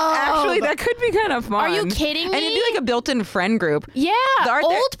love. Actually, that could be kind of fun. Are you kidding me? And it'd be like a built-in friend group. Yeah.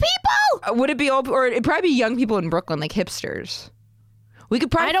 Old people? Would it be old, or it'd probably be young people in Brooklyn, like hipsters. We could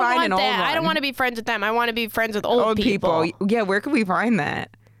probably find an old one. I don't want to be friends with them. I want to be friends with old people. Yeah, where could we find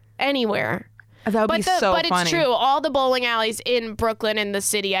that? Anywhere. That would be so funny. But it's true. All the bowling alleys in Brooklyn and the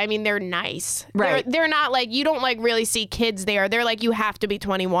city, I mean, they're nice. Right. They're not like, you don't like really see kids there. They're like, you have to be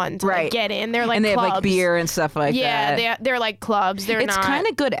 21 to like, get in. They're like and they clubs. have like beer and stuff like that. Yeah, they're like clubs. It's kind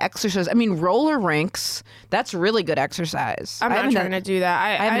of good exercise. I mean, roller rinks, that's really good exercise. I'm not trying to do that.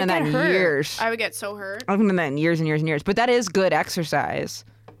 I haven't done that in years. I would get so hurt. I haven't done that in years and years and years. But that is good exercise.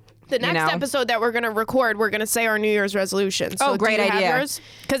 The next episode that we're going to record, we're going to say our New Year's resolution. So great idea.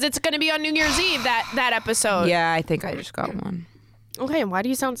 Because it's going to be on New Year's Eve, that episode. Yeah, I think I just got one. Okay, why do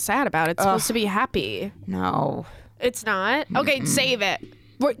you sound sad about it? It's supposed to be happy. No. It's not? Okay, save it.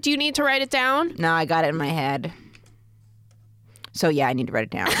 Do you need to write it down? No, I got it in my head. So yeah, I need to write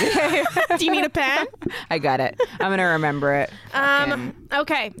it down. Do you need a pen? I got it. I'm going to remember it.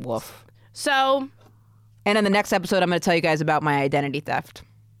 Okay. Woof. So. And in the next episode, I'm going to tell you guys about my identity theft.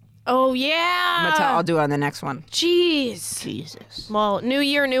 Oh, yeah. I'll do it on the next one. Jeez. Jesus. Well, new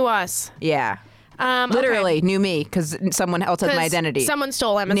year, new us. Yeah. Literally, new me, because someone else has my identity. Someone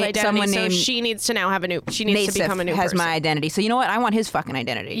stole Emma's identity, so she needs to now have she needs to become a new person. has my identity. So you know what? I want his fucking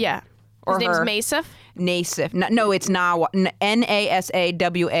identity. Yeah. Or his name's Masaf? Nasif. No, it's Nawaf.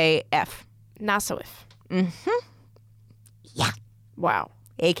 Nasawaf. Nasawaf. Mm-hmm. Yeah. Wow.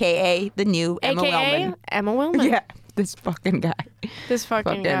 AKA the new Emma Wellman. Emma Wellman. Yeah. This fucking guy. This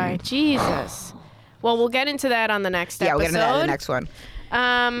fucking guy. Jesus. Well, we'll get into that on the next episode. Yeah, we'll get into that in the next one.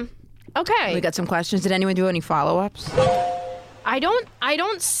 Okay. We got some questions. Did anyone do any follow-ups? I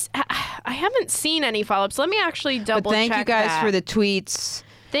haven't seen any follow-ups. Let me actually double check. But thank you guys for the tweets.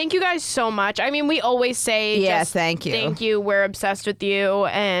 Thank you guys so much. I mean, we always say thank you. Thank you. We're obsessed with you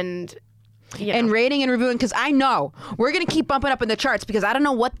and and rating and reviewing, because I know we're going to keep bumping up in the charts because I don't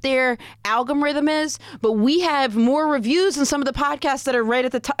know what their algorithm is, but we have more reviews than some of the podcasts that are right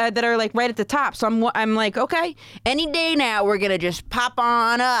at the that are like right at the top. So I'm like, okay, any day now we're going to just pop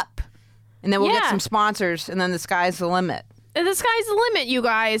on up, and then we'll get some sponsors, and then the sky's the limit. The sky's the limit, you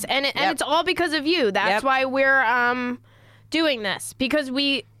guys, and it's all because of you. That's why we're doing this, because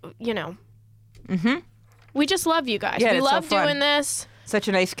we, we just love you guys. Yeah, we love doing this. Such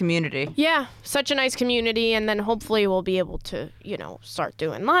a nice community. Yeah, such a nice community. And then hopefully we'll be able to, start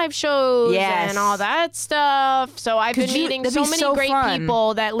doing live shows and all that stuff. So I've been meeting so many great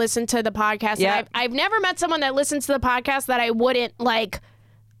people that listen to the podcast. Yep. And I've never met someone that listens to the podcast that I wouldn't,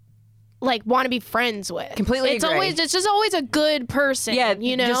 like want to be friends with. Completely agree. It's just always a good person. Yeah,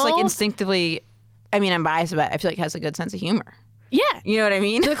 you know, just like instinctively. I mean, I'm biased, but I feel like has a good sense of humor. Yeah, you know what I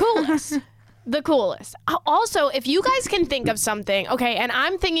mean. The coolest. The coolest. Also, if you guys can think of something, okay, and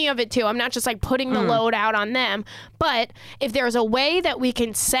I'm thinking of it too. I'm not just like putting the load out on them, but if there's a way that we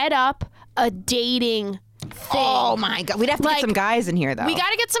can set up a dating thing. Oh my God, we'd have to get some guys in here though. We got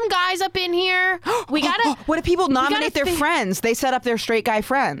to get some guys up in here. We got to. What if people nominate their friends? They set up their straight guy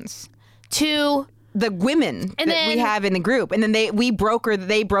friends to the women that we have in the group, and then they broker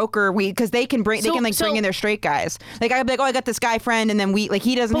because they can bring bring in their straight guys. Like I'd be like, oh, I got this guy friend, and then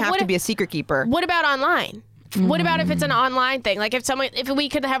he doesn't have to be a secret keeper. What about online? What about if it's an online thing? Like if we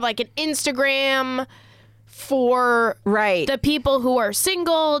could have like an Instagram for the people who are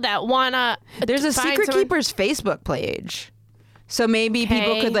single that wanna. There's a secret keepers Facebook page. So maybe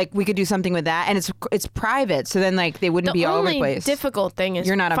people could we could do something with that, and it's private. So then they wouldn't be all over the place. The only difficult thing is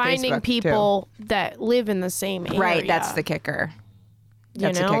finding people that live in the same area. Right, that's the kicker.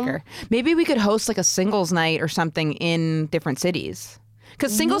 That's the kicker. Maybe we could host a singles night or something in different cities.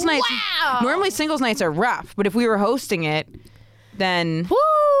 Because singles nights, normally singles nights are rough, but if we were hosting it, then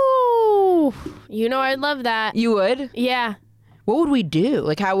woo! You know, I'd love that. You would? Yeah. What would we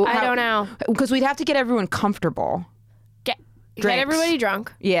do? How? I don't know. Because we'd have to get everyone comfortable. Get everybody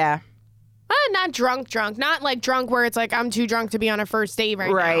drunk. Yeah. Not drunk. Not like drunk where it's like I'm too drunk to be on a first date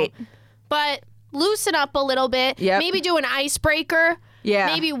right now. But loosen up a little bit. Yep. Maybe do an icebreaker. Yeah.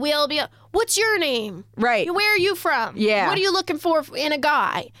 Maybe we'll be, what's your name? Right. Where are you from? Yeah. What are you looking for in a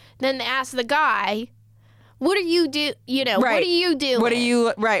guy? Then ask the guy, what do you do? You know, what do you do? What are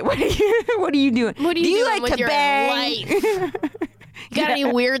you, right. What are you doing? What do you doing with your life? Got any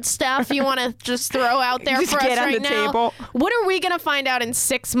weird stuff you want to just throw out there for us right now? Table. What are we going to find out in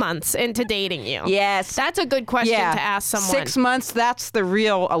 6 months into dating you? Yes. That's a good question to ask someone. 6 months, that's the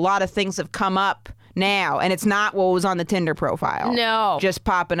real, a lot of things have come up now, and it's not what was on the Tinder profile. No. Just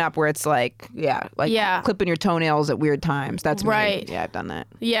popping up where it's clipping your toenails at weird times. That's right. Me. Yeah, I've done that.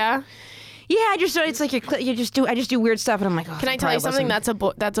 Yeah. Yeah, it's like I just do weird stuff, and I'm like, oh, can I tell you something? That's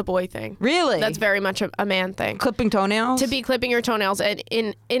a boy thing. Really? That's very much a man thing. Clipping toenails? To be clipping your toenails, and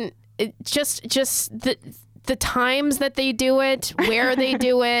in just the times that they do it, where they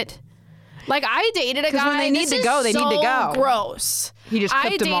do it. Like I dated a guy. When they need to go, they need to go. Gross. He just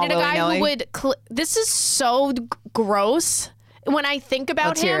clipped them all I dated a guy who would. This is so gross. When I think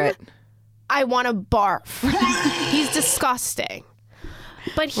about him, I want to barf. He's disgusting.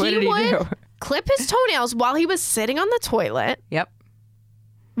 But he would clip his toenails while he was sitting on the toilet. Yep.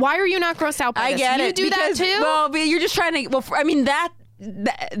 Why are you not grossed out by this? I get it. You do that too? Well, but you're just trying to. Well, I mean that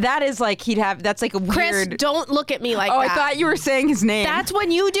is like he'd have. That's like a weird. Chris, don't look at me like that. Oh, I thought you were saying his name. That's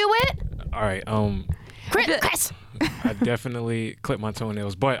when you do it. All right. Chris. I definitely clip my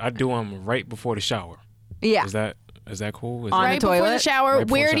toenails, but I do them right before the shower. Yeah. Is that cool? Right before the shower. Right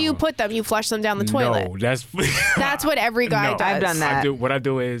where do you put them? You flush them down the toilet. No, that's what every guy does. I've done that. What I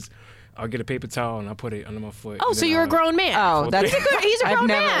do is I'll get a paper towel and I put it under my foot. Oh, so you're a grown man. Oh, he's a grown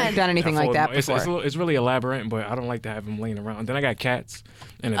man. I've never done anything like that before. It's really elaborate, but I don't like to have them laying around. Then I got cats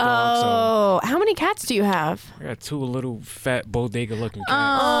and a dog. Oh, how many cats do you have? I got 2 little fat bodega looking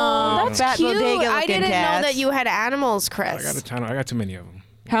cats. Oh, that's cute. I didn't cats. know that you had animals, Chris. I got too many of them.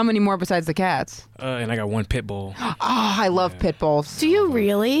 How many more besides the cats? And I got 1 pit bull. Oh, I love pit bulls. Do you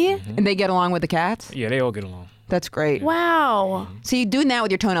really? Mm-hmm. And they get along with the cats? Yeah, they all get along. That's great. Wow. So you're doing that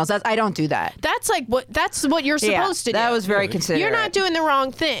with your toenails. I don't do that. That's what you're supposed to do. That was very considerate. You're not doing the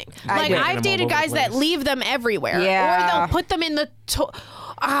wrong thing. I've dated guys that leave them everywhere. Yeah. Or they'll put them in the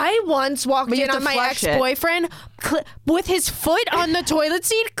I once walked in on my ex-boyfriend with his foot on the toilet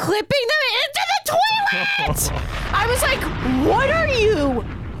seat, clipping them into the toilet. I was like, what are you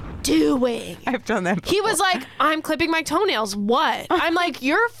doing? I've done that before. He was like, I'm clipping my toenails. What? I'm like,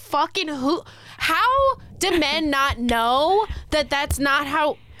 you're fucking who? How do men not know that that's not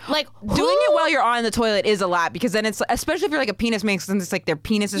how... Like doing it while you're on the toilet is a lot because then it's especially if you're like a penis man, since it's like their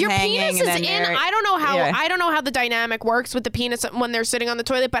penis is hanging. Your penis is in. I don't know how the dynamic works with the penis when they're sitting on the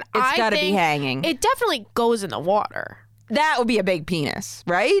toilet, but it's got to be hanging. It definitely goes in the water. That would be a big penis,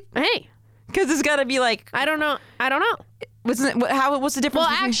 right? Hey, because it's got to be like I don't know. What's the difference? Well,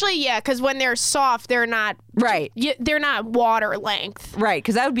 actually, yeah, because when they're soft, they're not right. They're not water length. Right,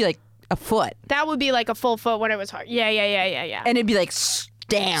 because that would be like a foot. That would be like a full foot when it was hard. Yeah. And it'd be like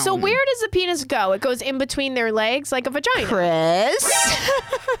down. So where does the penis go? It goes in between their legs like a vagina. Chris.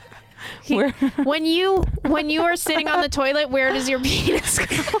 When you are sitting on the toilet, where does your penis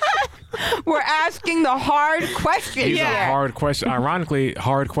go? We're asking the hard questions. These are hard questions. Ironically,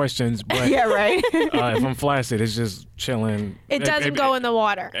 hard questions. But yeah, right. If I'm flaccid, it's just chilling. It doesn't go in the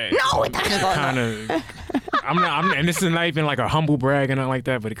water. No, it doesn't go in the water. And this is not even like a humble brag or nothing like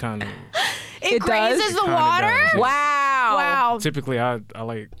that, but it kind of. It grazes the water? Does. Wow. Typically, I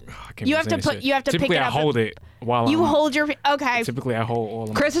like. I can't you have to put. shit. You have to Typically, pick it up. I hold it while you I'm. Hold your. Okay. Typically, I hold all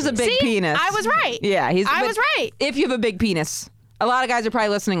of Chris is a big penis. I was right. Yeah, I was right. If you have a big penis, a lot of guys are probably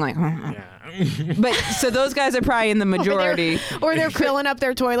listening like. Yeah. But so those guys are probably in the majority. Or they're filling up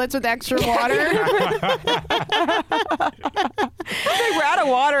their toilets with extra water. We're out of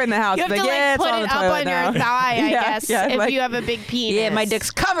water in the house. You have to put it up on your thigh, I guess, if you have a big penis. Yeah, my dick's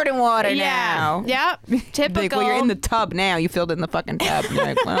covered in water now. Yep. Typical. Like, well, you're in the tub now. You filled in the fucking tub. You're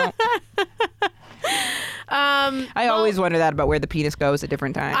like, well. I always wonder that about where the penis goes at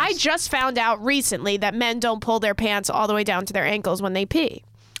different times. I just found out recently that men don't pull their pants all the way down to their ankles when they pee.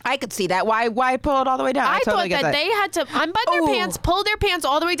 I could see that. Why pull it all the way down? I totally thought that they had to unbutton their pants, pull their pants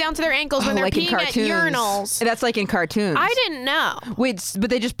all the way down to their ankles when they're like peeing at urinals. That's like in cartoons. I didn't know. Wait, but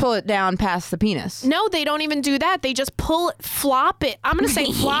they just pull it down past the penis. No, they don't even do that. They just flop it. I'm going to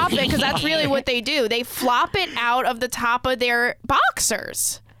say flop it because that's really what they do. They flop it out of the top of their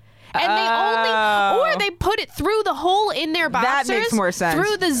boxers. And or they put it through the hole in their boxers. That makes more sense.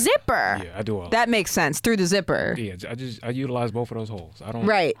 Through the zipper. Yeah, I do all that. Makes sense. Through the zipper. Yeah, I utilize both of those holes. I don't.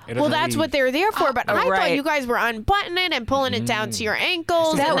 Right. Well, that's what they're there for. But I thought you guys were unbuttoning it and pulling it down to your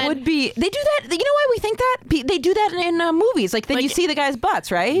ankles. That would be. They do that. You know why we think that? They do that in movies. Like then you see the guy's butts,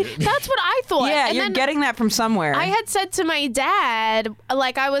 right? That's what I thought. Yeah, and you're getting that from somewhere. I had said to my dad,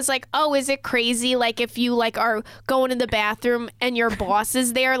 like I was like, oh, is it crazy? Like if you like are going to the bathroom and your boss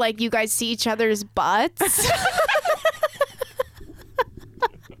is there, like you guys see each other's butts.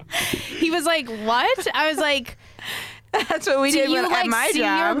 He was like, what? I was like, that's what we did at my job. Do you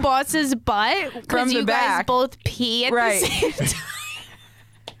see your boss's butt? From the you back. Guys both pee at the same time.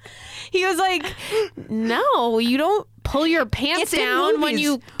 He was like, no, you don't pull your pants down when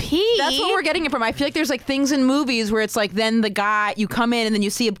you pee. That's what we're getting it from. I feel like there's like things in movies where it's like then the guy, you come in and then you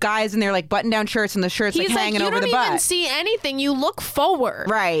see guys in their like button down shirts and the shirt's like hanging over the butt. You don't even see anything. You look forward.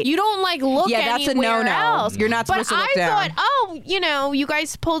 Right. You don't like look that's anywhere a no-no. else. You're not supposed to look down. But I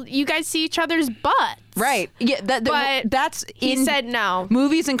thought, you guys see each other's butts. Right. Yeah. That's he said no.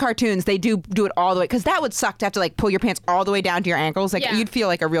 Movies and cartoons, they do it all the way because that would suck to have to like pull your pants all the way down to your ankles. Like you'd feel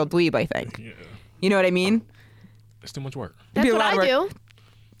like a real dweeb, I think. Yeah. You know what I mean? It's too much work. That's what I do.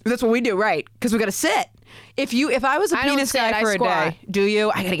 That's what we do, right? Because we got to sit. If I was a penis guy for a day, do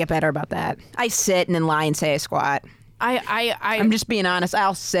you? I got to get better about that. I sit and then lie and say I squat. I'm just being honest.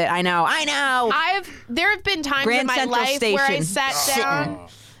 I'll sit. I know. There have been times Grand in my Central life Station. where I sat down.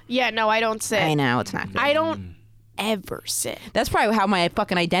 Yeah, no, I don't sit. I know it's not good. I don't ever sit. That's probably how my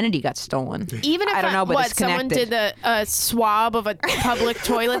fucking identity got stolen. Even if I don't know, but it's someone did a swab of a public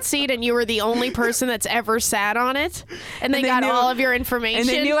toilet seat and you were the only person that's ever sat on it, and they got all of your information, and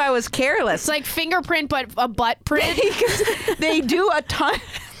they knew I was careless. It's like fingerprint, but a butt print. They do a ton.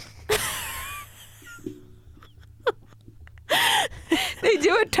 They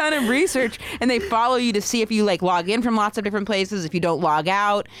do a ton of research and they follow you to see if you like log in from lots of different places. If you don't log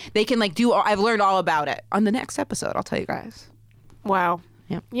out, they can like do. I've learned all about it on the next episode. I'll tell you guys. Wow.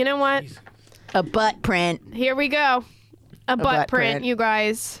 Yep. You know what? A butt print. Here we go. A butt print, you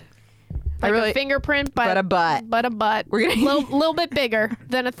guys. Like a fingerprint, but a butt. But a butt. We're gonna little bit bigger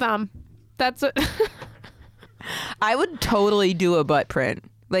than a thumb. That's it. I would totally do a butt print.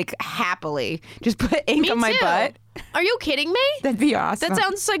 Like happily. Just put ink on my butt. Are you kidding me? That'd be awesome. That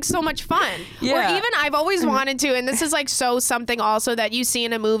sounds like so much fun. Yeah. Or even I've always wanted to, and this is like something also that you see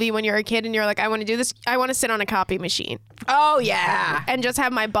in a movie when you're a kid and you're like, I want to do this. I want to sit on a copy machine. Oh, yeah. And just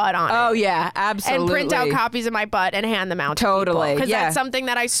have my butt on it. Oh, yeah. Absolutely. And print out copies of my butt and hand them out to totally. Because that's something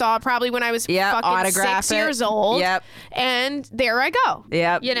that I saw probably when I was fucking 6 years old. Yep. And there I go.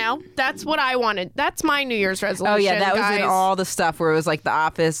 Yep. You know, that's what I wanted. That's my New Year's resolution. Oh, yeah. That was in all the stuff where it was like the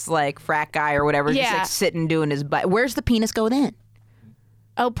office, like frat guy or whatever, just like sitting doing his butt. Where's the penis go then?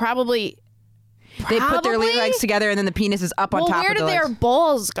 Oh, probably. They put their legs together and then the penis is up on top of the legs. Where do their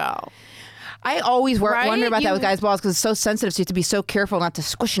balls go? I always wonder about that with guys' balls because it's so sensitive, so you have to be so careful not to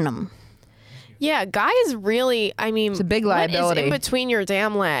squishing them. Yeah, guys really, I mean, it's a big liability. What is in between your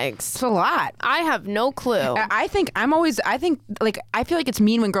damn legs? It's a lot. I have no clue. I feel like it's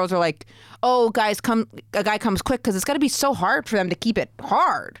mean when girls are like, oh, a guy comes quick because it's got to be so hard for them to keep it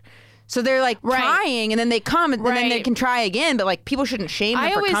hard. So they're like trying, and then they come, and then they can try again. But like, people shouldn't shame them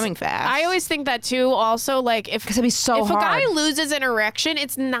for coming fast. I always think that too. Also, like, because it'd be so hard. If a guy loses an erection,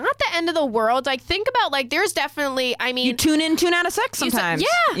 it's not the end of the world. Like, think about, like, there's definitely, I mean, you tune in, tune out of sex sometimes.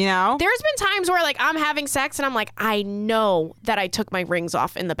 Yeah, you know. There's been times where like I'm having sex and I'm like, I know that I took my rings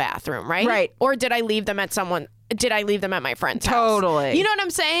off in the bathroom, right? Right. Or did I leave them at my friend's house? Totally. You know what I'm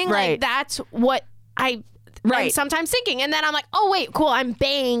saying? Right. Like, that's what I'm sometimes thinking. And then I'm like, oh, wait, cool, I'm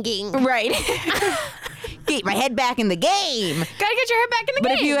banging. Right. Get my head back in the game. Gotta get your head back in the game.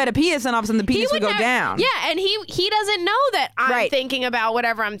 But if you had a penis, then all of a sudden the penis would go down. Yeah, and he doesn't know that I'm thinking about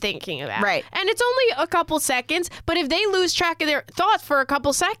whatever I'm thinking about. Right. And it's only a couple seconds, but if they lose track of their thoughts for a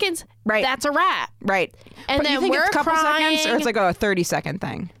couple seconds, that's a wrap. Right. And but then you think we're it's a couple crying. seconds, or it's like a 30-second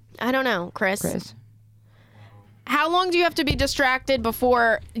thing? I don't know, Chris. How long do you have to be distracted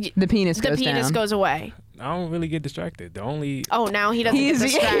before the penis goes away? I don't really get distracted. Now he doesn't get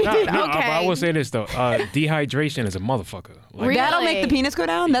distracted. No, okay. I will say this though. Dehydration is a motherfucker. Like, really? That'll make the penis go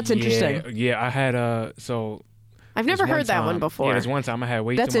down? That's interesting. Yeah, I had I've never heard that one before. Yeah, there's one time I had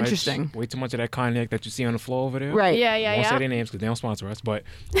way too much of that cognac that you see on the floor over there. Right. Yeah. I won't say their names because they don't sponsor us, but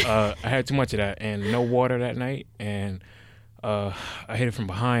I had too much of that and no water that night, and I hit it from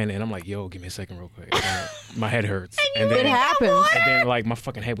behind, and I'm like, yo, give me a second real quick. My head hurts. And then it happens. And then like my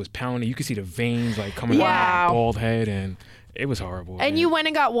fucking head was pounding. You could see the veins like coming out of my bald head, and it was horrible. And you went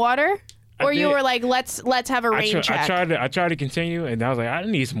and got water? Or you were like, let's have a rain check. I tried to continue, and I was like, I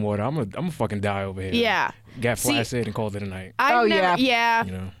need some water. I'm gonna fucking die over here. Yeah. Got flaccid and called it a night. Yeah.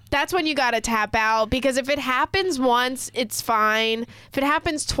 You know? That's when you gotta tap out, because if it happens once, it's fine. If it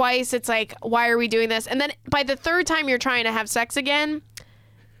happens twice, it's like, why are we doing this? And then by the third time you're trying to have sex again,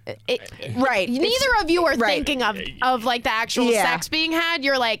 neither of you are thinking of like the actual sex being had.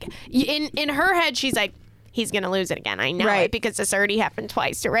 You're like, in her head, she's like, he's going to lose it again. I know it, because this already happened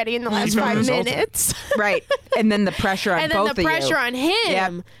twice already in the last 5 minutes. Right. And then the pressure on both of you. And then the pressure on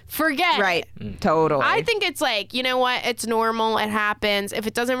him. Forget Right. Totally. I think it's like, you know what? It's normal. It happens. If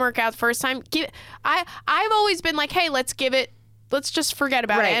it doesn't work out the first time, I've always been like, hey, let's just forget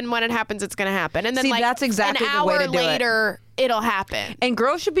about it. And when it happens, it's going to happen. And then that's exactly an the way to hour do later, it'll happen. And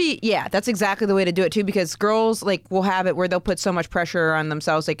girls should be, that's exactly the way to do it too, because girls like will have it where they'll put so much pressure on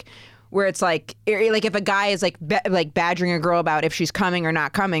themselves, like where it's like if a guy is like badgering a girl about if she's coming or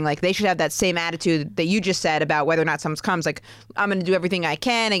not coming, like they should have that same attitude that you just said about whether or not someone comes. Like, I'm going to do everything I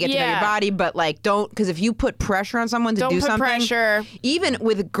can and get to know your body, but like don't, because if you put pressure on someone to do something, pressure. Even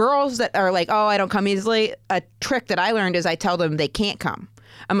with girls that are like, oh, I don't come easily, a trick that I learned is I tell them they can't come.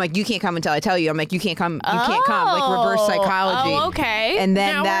 I'm like, you can't come until I tell you. I'm like, you can't come, can't come. Like reverse psychology. Oh, okay. And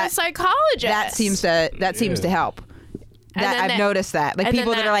then now we're a psychologist. That seems to help. I've noticed that. Like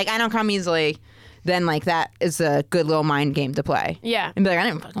people that are like, I don't come easily, then like that is a good little mind game to play. Yeah. And be like, I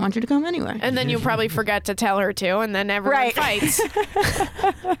didn't fucking want you to come anyway. And then you probably forget to tell her to, and then everyone fights.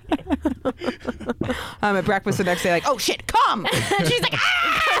 I'm at breakfast the next day like, oh shit, come! She's like,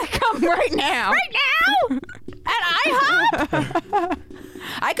 come right now. Right now? At IHOP?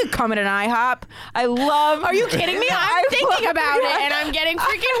 I could come at an IHOP. Are you kidding me? I'm thinking about it, and I'm getting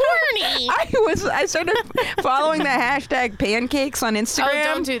freaking horny. I started following the hashtag pancakes on Instagram.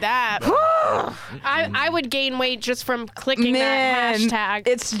 Oh, don't do that. I would gain weight just from clicking that hashtag.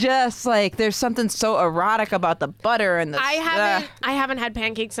 It's just like there's something so erotic about the butter and the. I haven't had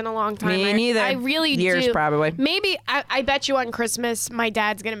pancakes in a long time. Me neither. I really Years do. Probably. Maybe I bet you on Christmas my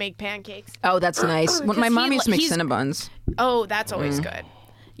dad's gonna make pancakes. Oh, that's nice. My mom used to make Cinnabons. Oh, that's always good.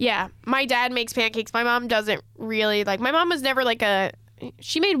 Yeah, my dad makes pancakes. My mom doesn't really like. My mom was never like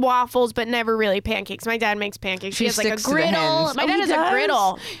she made waffles, but never really pancakes. My dad makes pancakes. She has like a griddle. My dad has a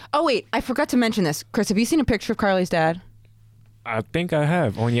griddle. Oh wait, I forgot to mention this. Chris, have you seen a picture of Carly's dad? I think I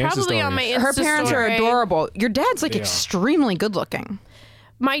have on your Insta Probably story. on my Insta Her parents story. are adorable. Your dad's like extremely good looking.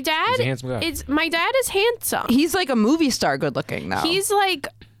 My dad He's a handsome guy. My dad is handsome. He's like a movie star good looking though. He's like,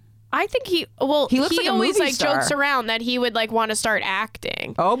 I think he looks like a movie always star. jokes around that he would like want to start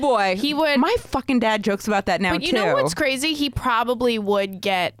acting. Oh boy. He would. My fucking dad jokes about that now too. But you know what's crazy? He probably would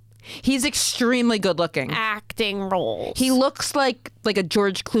get. He's extremely good looking. Acting roles. He looks like a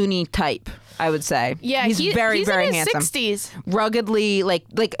George Clooney type, I would say. Yeah, he's very, he's very in his handsome. 60s. Ruggedly, like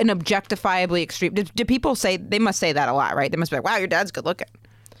an objectifiably extreme. Do people say, they must say that a lot, right? They must be like, wow, your dad's good looking.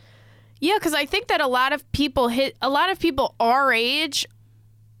 Yeah, because I think that a lot of people our age,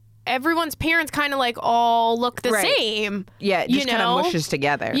 everyone's parents kind of like all look the same. Yeah, it just kind of mushes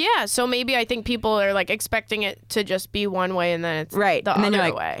together. Yeah, so maybe I think people are like expecting it to just be one way and then it's the and then other you're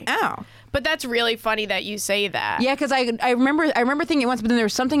like, way. Oh. But that's really funny that you say that. Yeah, because I remember thinking it once, but then there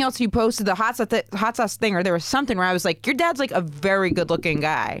was something else you posted, the hot sauce thing, or there was something where I was like, your dad's like a very good looking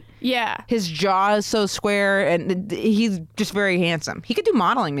guy. Yeah. His jaw is so square, and he's just very handsome. He could do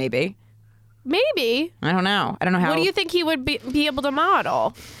modeling, maybe. Maybe. I don't know how. What do you think he would be able to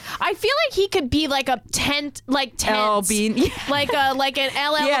model? I feel like he could be like a tent. LL Bean. Yeah. like an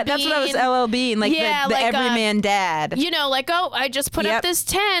LL Bean. Yeah, that's what I was, LL Bean, like the everyman dad. You know, like, oh, I just put up this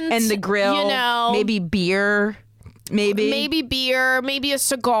tent. And the grill. You know. Maybe beer. Maybe beer, maybe a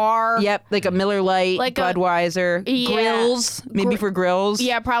cigar. Yep, like a Miller Lite, like Budweiser. Grills, maybe for grills.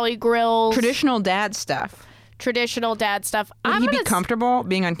 Yeah, probably grills. Traditional dad stuff. Would he be comfortable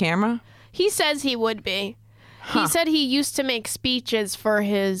being on camera? He says he would be. He said he used to make speeches for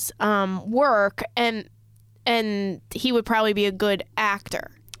his work, and he would probably be a good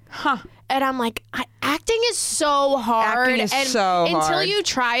actor. Huh. And I'm like, acting is so hard. Until you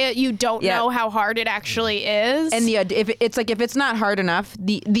try it, you don't know how hard it actually is. And if it's not hard enough,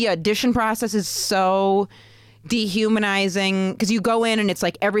 the audition process is so dehumanizing, because you go in and it's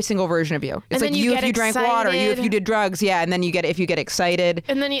like every single version of you. It's like you if you drank water, you if you did drugs, and then if you get excited.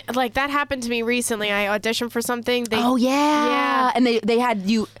 And then like that happened to me recently. I auditioned for something. And they had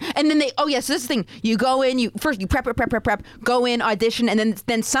you, and then so this is the thing. You go in, you prep, go in, audition, and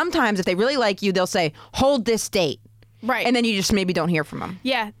then sometimes if they really like you, they'll say, hold this date. Right. And then you just maybe don't hear from them.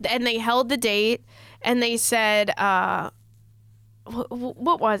 Yeah, and they held the date, and they said,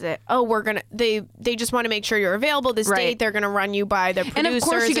 what was it? Oh, they just want to make sure you're available this date. They're going to run you by the producers. And of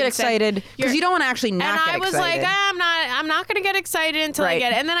course you get excited because you don't want to actually not get excited. And I was like, I'm not going to get excited until I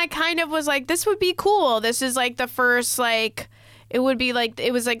get it. And then I kind of was like, this would be cool. This is like the first, like, it would be like,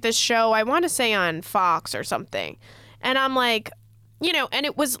 it was like this show, I want to say on Fox or something. And I'm like, you know, and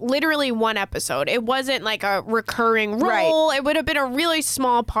it was literally one episode. It wasn't like a recurring role. It would have been a really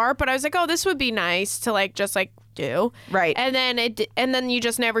small part, but I was like, oh, this would be nice to like, just like, do. Right. And then you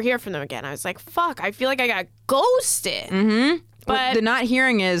just never hear from them again. I was like, fuck, I feel like I got ghosted. Mm-hmm. But the not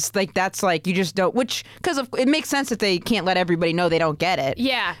hearing is like, that's like, you just don't, because it makes sense that they can't let everybody know they don't get it.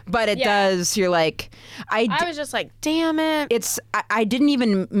 Yeah. But it does, you're like, I was just like, damn it. I didn't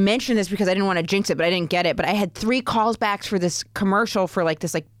even mention this because I didn't want to jinx it, but I didn't get it. But I had 3 callbacks for this commercial, for like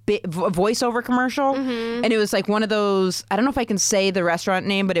this like voiceover commercial. Mm-hmm. And it was like one of those, I don't know if I can say the restaurant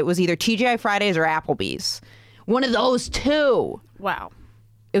name, but it was either TGI Fridays or Applebee's. One of those 2. Wow.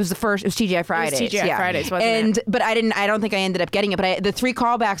 It was TGI Fridays. It was TGI Fridays, wasn't it? But I don't think I ended up getting it. But the 3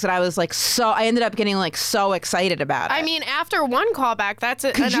 callbacks that I was like, I ended up getting like so excited about it. I mean, after 1 callback, that's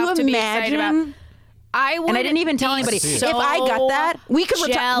enough to be excited about. I didn't even tell anybody. So if I got that, we could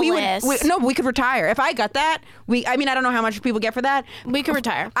retire. We could retire. If I got that, I don't know how much people get for that. We could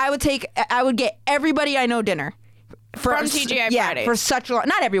retire. I would get everybody I know dinner from TGI Fridays. For such a long.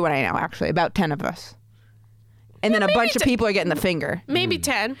 Not everyone I know, actually. About 10 of us. And then a bunch of people are getting the finger. Maybe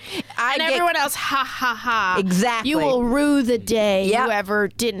 10. And everyone else, ha, ha, ha. Exactly. You will rue the day you ever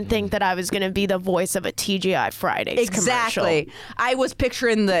didn't think that I was going to be the voice of a TGI Fridays Exactly. commercial. I was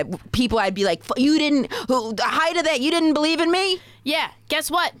picturing the people I'd be like, the height of that, you didn't believe in me? Yeah.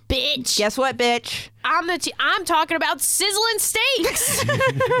 Guess what, bitch? Guess what, bitch? I'm talking about sizzling steaks.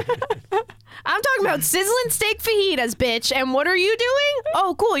 I'm talking about sizzling steak fajitas, bitch. And what are you doing?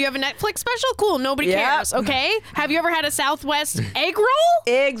 Oh, cool. You have a Netflix special? Cool. Nobody cares. Okay. Have you ever had a Southwest egg roll?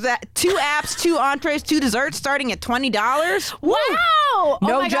 Exactly. 2 apps, 2 entrees, 2 desserts starting at $20. Wow.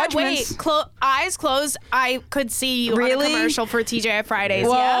 No judgments. God, wait. Eyes closed. I could see you on a commercial for TGI Fridays.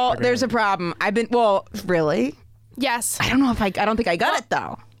 Well, there's a problem. Really? Yes. I don't think I got it,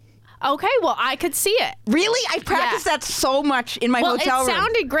 though. Okay, well, I could see it. Really? I practiced that so much in my hotel room. Well, it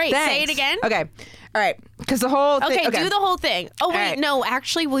sounded great. Thanks. Say it again. Okay. All right. Because the whole thing. Okay, do the whole thing. Oh, wait, no.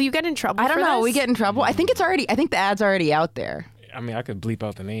 Actually, will you get in trouble I don't know. We get in trouble? I think the ad's already out there. I mean, I could bleep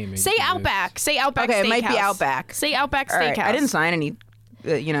out the name. Say Outback. Say Outback Steakhouse. Okay, it might be Outback. Say Outback Steakhouse. Right. I didn't sign any,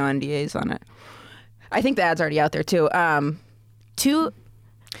 NDAs on it. I think the ad's already out there, too.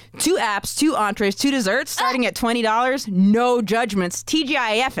 2 apps, 2 entrees, 2 desserts, starting at $20. No judgments.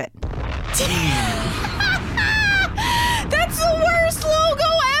 TGIF it. That's the worst logo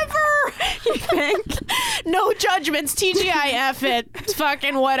ever. You think? No judgments. TGIF it. It's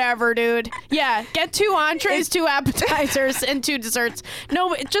fucking whatever, dude. Yeah, get 2 entrees, 2 appetizers, and 2 desserts.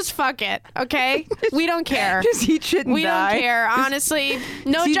 No, just fuck it, okay? We don't care. Just eat shit and we die. don't care, honestly.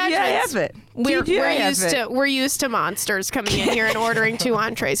 No TGIF judgments. It. We're used to monsters coming in here and ordering 2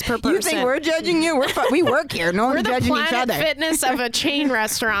 entrees per person. You think we're judging you? We work here. No one's judging each other. We're the Planet Fitness of a chain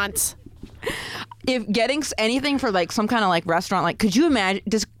restaurant. If getting anything for like some kind of like restaurant, like could you imagine?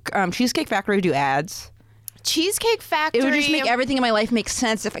 Does Cheesecake Factory do ads? Cheesecake Factory. It would just make everything in my life make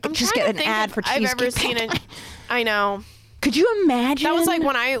sense if I could just get an ad for Cheesecake Factory. I've ever seen it. I know. Could you imagine? That was like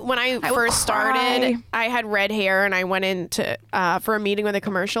when I first started. I had red hair and I went into for a meeting with a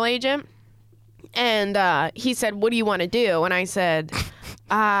commercial agent, and he said, "What do you want to do?" And I said,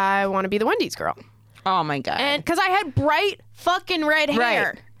 "I want to be the Wendy's girl." Oh my God! And because I had bright fucking red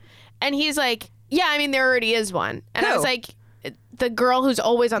hair, and he's like, "Yeah, I mean there already is one," and I was like, the girl who's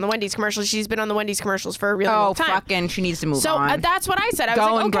always on the Wendy's commercials, she's been on the Wendy's commercials for a really long time. Oh, fucking, she needs to move on. So that's what I said. I was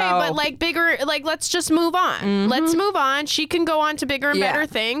like, okay, but like bigger, like let's just move on. Mm-hmm. Let's move on. She can go on to bigger and better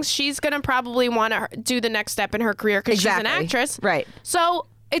things. She's going to probably want to do the next step in her career because she's an actress. Right. So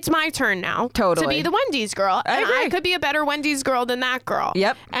it's my turn now to be the Wendy's girl. And I could be a better Wendy's girl than that girl.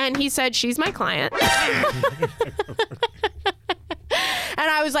 Yep. And he said, she's my client. And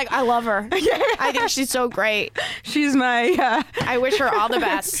I was like, I love her. I think she's so great. She's my... I wish her all the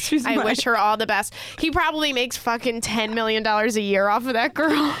best. I wish her all the best. He probably makes fucking $10 million a year off of that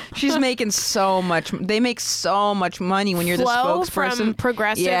girl. She's making so much... They make so much money when you're the spokesperson. From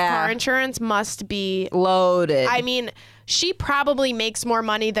Progressive car insurance must be... loaded. I mean... She probably makes more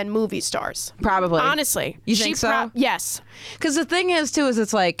money than movie stars. Probably. Honestly. You think so? Yes. Because the thing is, too, is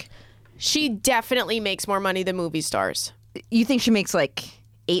it's like... She definitely makes more money than movie stars. You think she makes like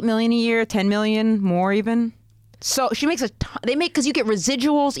 $8 million a year, $10 million, more even? So she makes a ton. They make, because you get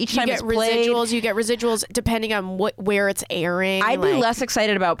residuals each time it's played. You get residuals depending on where it's airing. I'd be less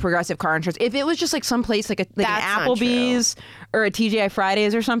excited about Progressive car insurance if it was just like someplace like an Applebee's or a TGI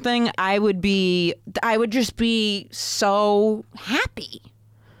Fridays or something. I would just be so happy.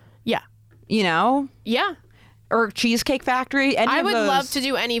 Yeah. You know? Yeah. Or Cheesecake Factory. I would love to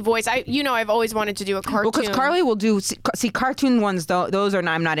do any voice. I've always wanted to do a cartoon. Well, because Carly will do cartoon ones. Those are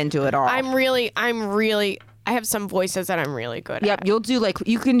I'm not into at all. I have some voices that I'm really good at. Yep,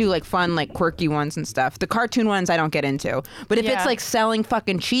 you can do like fun, like quirky ones and stuff. The cartoon ones I don't get into. But if it's like selling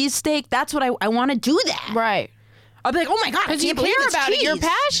fucking cheesesteak, that's what I want to do that. Right. I'll be like, oh my God, because you care about it. You're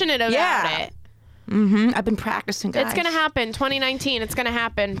passionate about it. Mm-hmm. I've been practicing, guys. It's gonna happen. 2019. It's gonna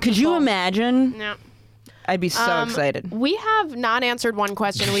happen. Could you imagine? No. I'd be so excited. We have not answered one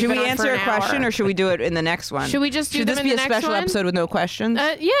question. Should we answer a question or should we do it in the next one? Should we just do them in the next one? Should this be a special episode with no questions?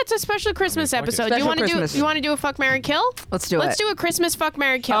 Yeah, it's a special Christmas episode. Do you want to do a fuck, marry, kill? Let's do it. Let's do a Christmas fuck,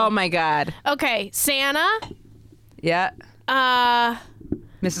 marry, kill. Oh my God. Okay, Santa. Yeah.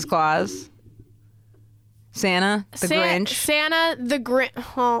 Mrs. Claus. Santa, the Grinch. Santa, the Grinch.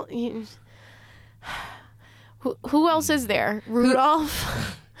 Well, who else is there?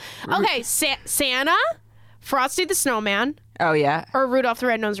 Rudolph. Okay, Santa. Frosty the Snowman. Oh, yeah. Or Rudolph the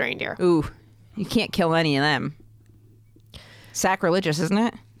Red-Nosed Reindeer. Ooh, you can't kill any of them. Sacrilegious, isn't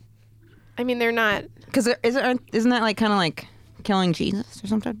it? I mean, they're not. Because isn't that like kind of like killing Jesus or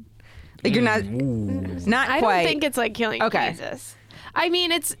something? Like you're not quite. I don't think it's like killing Jesus. I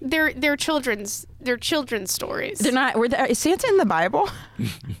mean, they're children's stories. They're not. Is Santa in the Bible?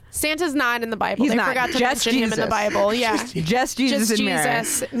 Santa's not in the Bible. They forgot to mention him in the Bible. Yeah, just Jesus and Mary.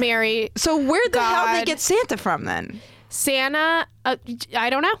 Mary. So where the hell did they get Santa from then? Santa, I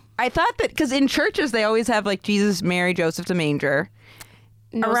don't know. I thought that because in churches they always have like Jesus, Mary, Joseph, the manger.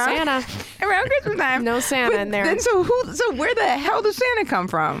 Santa around Christmas time. No Santa in there. Then so where the hell does Santa come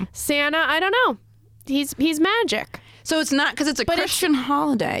from? Santa, I don't know. He's magic. So it's not because it's a Christian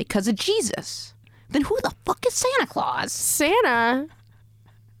holiday because of Jesus. Then who the fuck is Santa Claus? Santa,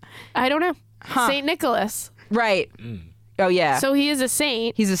 I don't know. Saint Nicholas. Right. Oh yeah. So he is a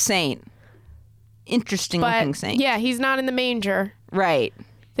saint. He's a saint. Interesting looking saint. Yeah, he's not in the manger. Right.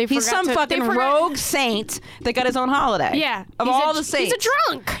 He's some fucking rogue saint that got his own holiday. Yeah. Of all the saints. He's a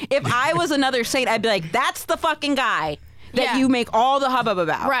drunk. If I was another saint, I'd be like, that's the fucking guy that you make all the hubbub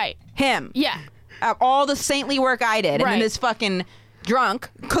about. Right. Him. Yeah. All the saintly work I did. And then this fucking drunk,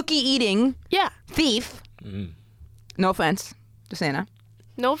 cookie eating thief. No offense to Santa.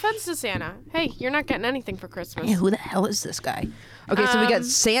 No offense to Santa. Hey, you're not getting anything for Christmas. Yeah, who the hell is this guy? Okay, so we got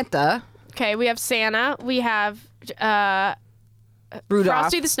Santa. Okay, we have Santa. We have Rudolph.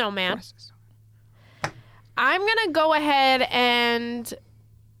 Frosty the Snowman. I'm going to go ahead and...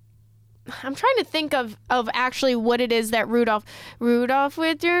 I'm trying to think of actually what it is that Rudolph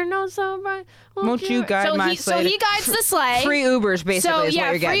with your nose so bright. Won't you guide my sleigh? So he guides the sleigh. Free Ubers, basically, is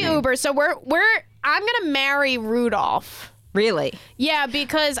what you're getting. Free Ubers. So I'm going to marry Rudolph. Really? Yeah,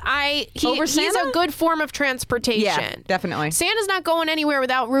 because he's a good form of transportation. Yeah, definitely. Santa's not going anywhere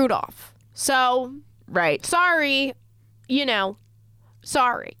without Rudolph. So, right. Sorry,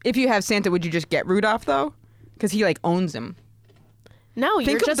 sorry. If you have Santa, would you just get Rudolph though? Because he like owns him. No,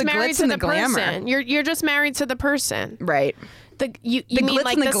 you're just married to the person. You're just married to the person. Right. You mean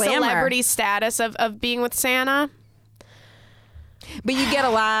like the celebrity status of being with Santa? But you get a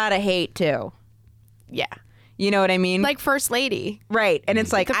lot of hate too. Yeah. You know what I mean? Like First Lady. Right. And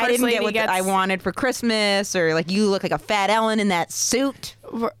it's like, I didn't get what I wanted for Christmas, or like, you look like a fat Ellen in that suit.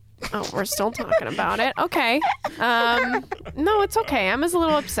 We're still talking about it. Okay. No, it's okay. Emma's a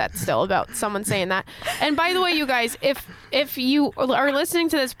little upset still about someone saying that. And by the way, you guys, if you are listening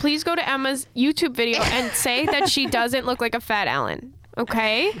to this, please go to Emma's YouTube video and say that she doesn't look like a fat Ellen.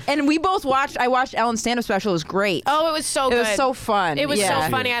 Okay. And I watched Ellen's stand-up special. It was great. Oh, it was so good. It was so fun. It was so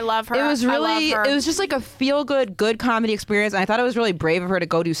funny. I love her. It was really, it was just like a feel-good, good comedy experience. And I thought it was really brave of her to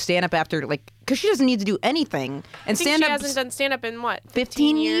go do stand-up after, like, because she doesn't need to do anything. And stand-up, she hasn't done stand-up in what?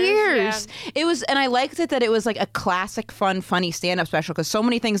 15 years. Yeah. It was, and I liked it that it was like a classic, fun, funny stand-up special, because so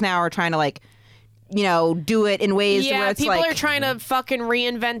many things now are trying to like, you know, do it in ways where it's people like, are trying to fucking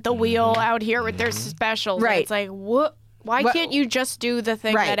reinvent the wheel out here with their specials. Right. And it's like, what? Why can't you just do the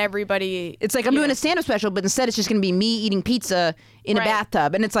thing that everybody... It's like, I'm doing a stand-up special, but instead it's just going to be me eating pizza in a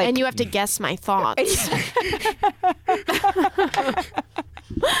bathtub. And it's like... And you have to guess my thoughts.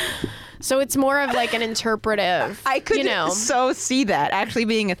 So it's more of like an interpretive... I could so see that actually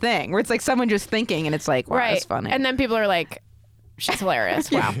being a thing, where it's like someone just thinking, and it's like, wow, that's funny. And then people are like, she's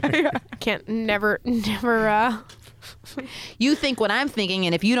hilarious. Wow. Can't never... You think what I'm thinking,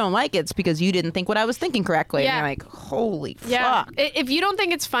 and if you don't like it, it's because you didn't think what I was thinking correctly. Yeah. And you're like, holy fuck. If you don't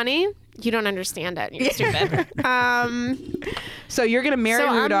think it's funny, you don't understand it. You're stupid. So you're going to marry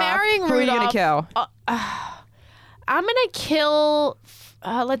Rudolph. I'm marrying Who Rudolph. are you going to kill? I'm going to kill...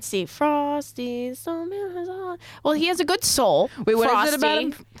 let's see. Frosty the Snowman. Well, he has a good soul. Wait, what Frosty. is it about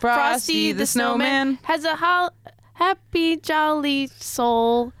him? Frosty the Snowman has a happy, jolly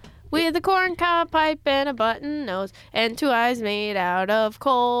soul. With a corncob pipe and a button nose and 2 eyes made out of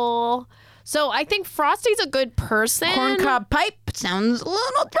coal. So I think Frosty's a good person. Corncob pipe sounds a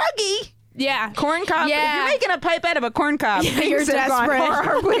little druggy. Yeah. Corncob. Yeah. If you're making a pipe out of a corncob, you're desperate.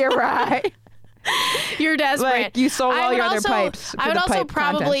 Horribly awry. You're desperate. Like, you sold all your other pipes. I would also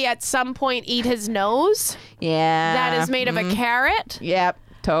probably at some point eat his nose. Yeah. That is made of a carrot. Yep.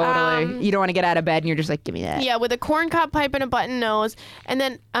 Totally. You don't want to get out of bed and you're just like, give me that. Yeah, with a corncob pipe and a button nose. And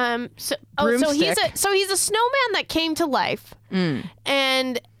then so he's a snowman that came to life. And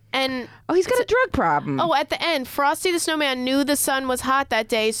he's got a drug problem. Oh, at the end, Frosty the Snowman knew the sun was hot that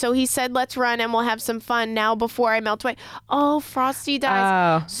day, so he said, let's run and we'll have some fun now before I melt away. Oh, Frosty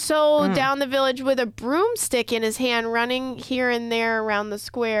dies. Down the village with a broomstick in his hand, running here and there around the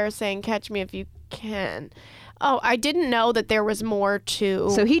square, saying, catch me if you can. Oh, I didn't know that there was more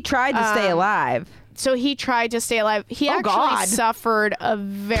to... So he tried to stay alive. He actually suffered a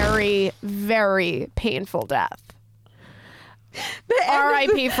very, very painful death.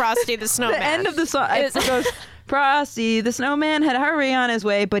 R.I.P. Frosty the Snowman. The end of the song it goes, Frosty the Snowman had hurry on his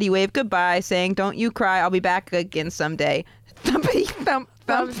way, but he waved goodbye, saying, don't you cry, I'll be back again someday. Thumpity thump.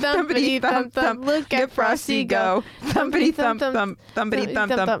 Thump, thumpity thump, thump, look at Frosty go. Thumpity thump, thump, thumpity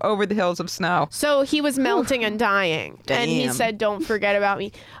thump, thump, over the hills of snow. So he was melting and dying. Damn. And he said, don't forget about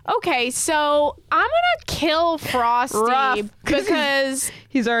me. Okay, so I'm going to kill Frosty because...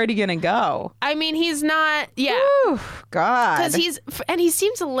 He's already going to go. I mean, he's not... Yeah. Ooh, God. And he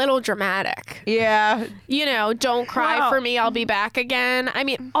seems a little dramatic. Yeah. You know, don't cry for me, I'll be back again. I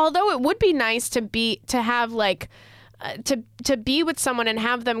mean, although it would be nice to have like... To be with someone and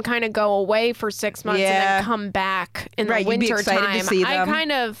have them kind of go away for 6 months and then come back in the winter time. To see them.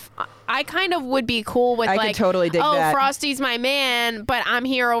 I kind of would be cool with could totally dig that. Frosty's my man, but I'm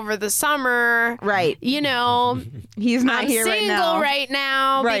here over the summer. Right. You know, he's not here right now. I'm single right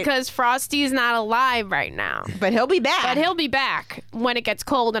now because Frosty's not alive right now. But he'll be back. When it gets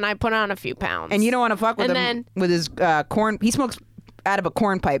cold and I put on a few pounds. And you don't want to fuck with him with his corn. He smokes out of a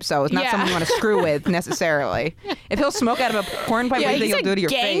corn pipe, so it's not something you want to screw with necessarily. If he'll smoke out of a corn pipe, what do you think he'll do to your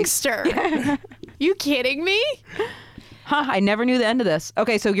gangster. face? Gangster. You kidding me? Huh, I never knew the end of this.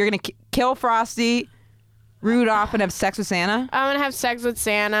 Okay, so you're going to kill Frosty, Rudolph, and have sex with Santa? I'm going to have sex with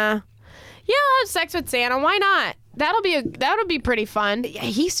Santa. Yeah, I'll have sex with Santa. Why not? That'll be pretty fun.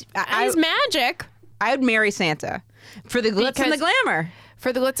 He's magic. I would marry Santa for the glitz and the glamour.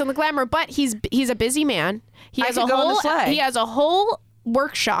 For the glitz and the glamour, but he's a busy man. He has a whole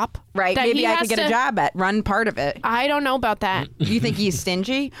workshop. Right. Maybe I could get a job at run part of it. I don't know about that. Do you think he's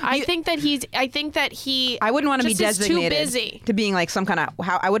stingy? I think that he I wouldn't want to be designated too busy to being like some kind of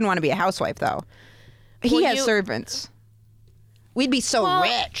I wouldn't want to be a housewife though. He has servants. We'd be so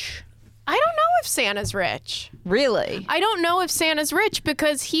rich. I don't know if Santa's rich. Really? I don't know if Santa's rich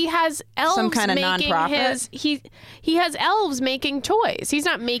because he has elves some kind of nonprofit. He has elves making toys. He's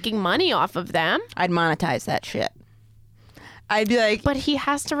not making money off of them. I'd monetize that shit. I'd be like... But he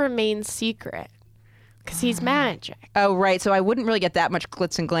has to remain secret. Because he's magic. Oh, right. So I wouldn't really get that much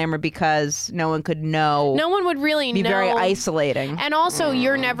glitz and glamour because no one could know. No one would really know. Be very isolating. And also,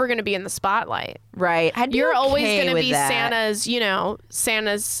 you're never going to be in the spotlight. Right. You're always going to be Santa's,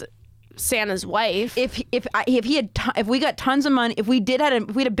 Santa's wife. If we got tons of money, if we had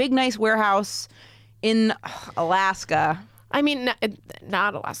a big nice warehouse in Alaska. I mean,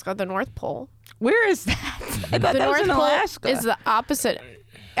 not Alaska, the North Pole. Where is that? I thought the that North was in Pole Alaska. Is the opposite.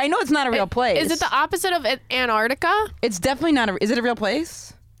 I know it's not a real place. Is it the opposite of Antarctica? It's definitely not. Is it a real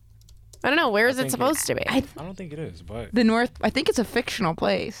place? I don't know. Where is it supposed to be? I don't think it is, but the North. I think it's a fictional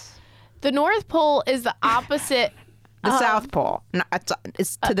place. The North Pole is the opposite. The South Pole. No,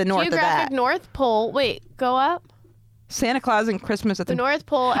 it's to the north of that. Geographic North Pole. Wait, go up. Santa Claus and Christmas at the North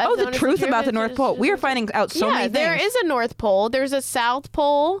Pole. Oh, the truth about the North Pole. We are finding out so many things. There is a North Pole. There's a South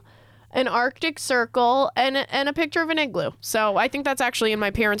Pole, an Arctic Circle, and a picture of an igloo. So I think that's actually in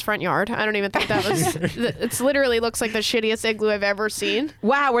my parents' front yard. I don't even think that was... It literally looks like the shittiest igloo I've ever seen.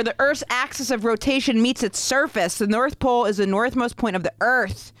 Wow, where the Earth's axis of rotation meets its surface. The North Pole is the northmost point of the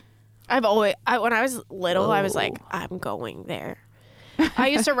Earth. When I was little, I was like, I'm going there. I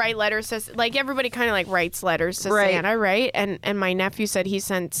used to write letters to... Like, everybody kind of, like, writes letters to Santa, right? And my nephew said he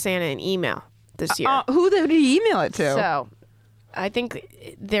sent Santa an email this year. Who did he email it to? So... I think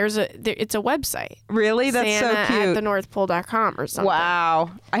it's a website. Really? That's Santa so cute. at thenorthpole.com or something. Wow.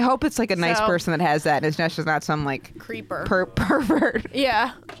 I hope it's like a nice person that has that and it's just not some like creeper. Pervert.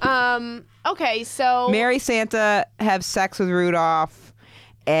 Yeah. Okay, so marry Santa, have sex with Rudolph,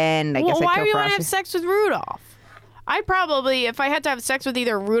 and I guess why do you want to have sex with Rudolph? I'd probably, if I had to have sex with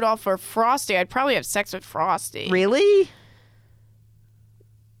either Rudolph or Frosty, I'd probably have sex with Frosty. Really?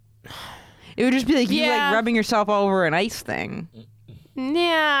 It would just be like you like rubbing yourself all over an ice thing.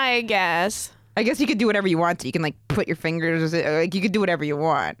 Yeah, I guess. I guess you could do whatever you want to. You can like put your fingers, like you could do whatever you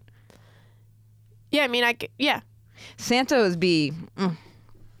want. Yeah, I mean, Santa would be.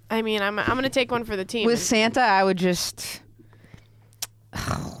 I mean, I'm gonna take one for the team. With Santa, I would just.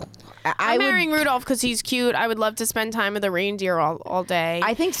 I'm marrying Rudolph because he's cute. I would love to spend time with the reindeer all day.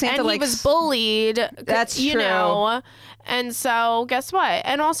 I think Santa he was bullied. That's you true. know, and so guess what?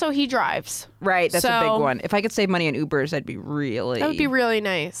 And also he drives. Right, that's a big one. If I could save money on Ubers, that would be really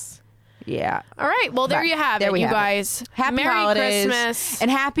nice. Yeah. All right. Well, there you have it, you guys. Happy Merry holidays. Christmas. And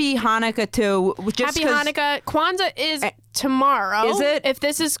happy Hanukkah, too. Happy Hanukkah. Kwanzaa is tomorrow. Is it? If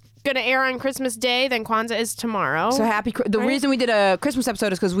this is going to air on Christmas Day, then Kwanzaa is tomorrow. So the reason we did a Christmas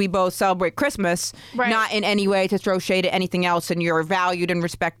episode is because we both celebrate Christmas, not in any way to throw shade at anything else, and you're valued and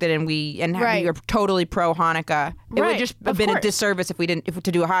respected, and you're totally pro Hanukkah. It would just have been a disservice if we didn't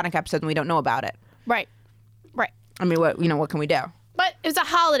to do a Hanukkah episode and we don't know about it. Right. I mean, what can we do? But it was a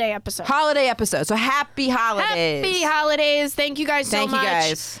holiday episode. So happy holidays. Happy holidays. Thank you guys so much. Thank you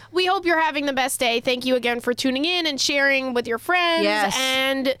guys. We hope you're having the best day. Thank you again for tuning in and sharing with your friends. Yes.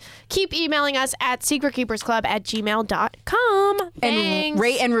 And keep emailing us at secretkeepersclub@gmail.com. And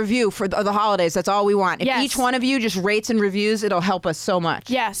rate and review for the holidays. That's all we want. If each one of you just rates and reviews, it'll help us so much.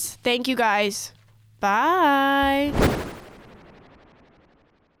 Yes. Thank you guys. Bye.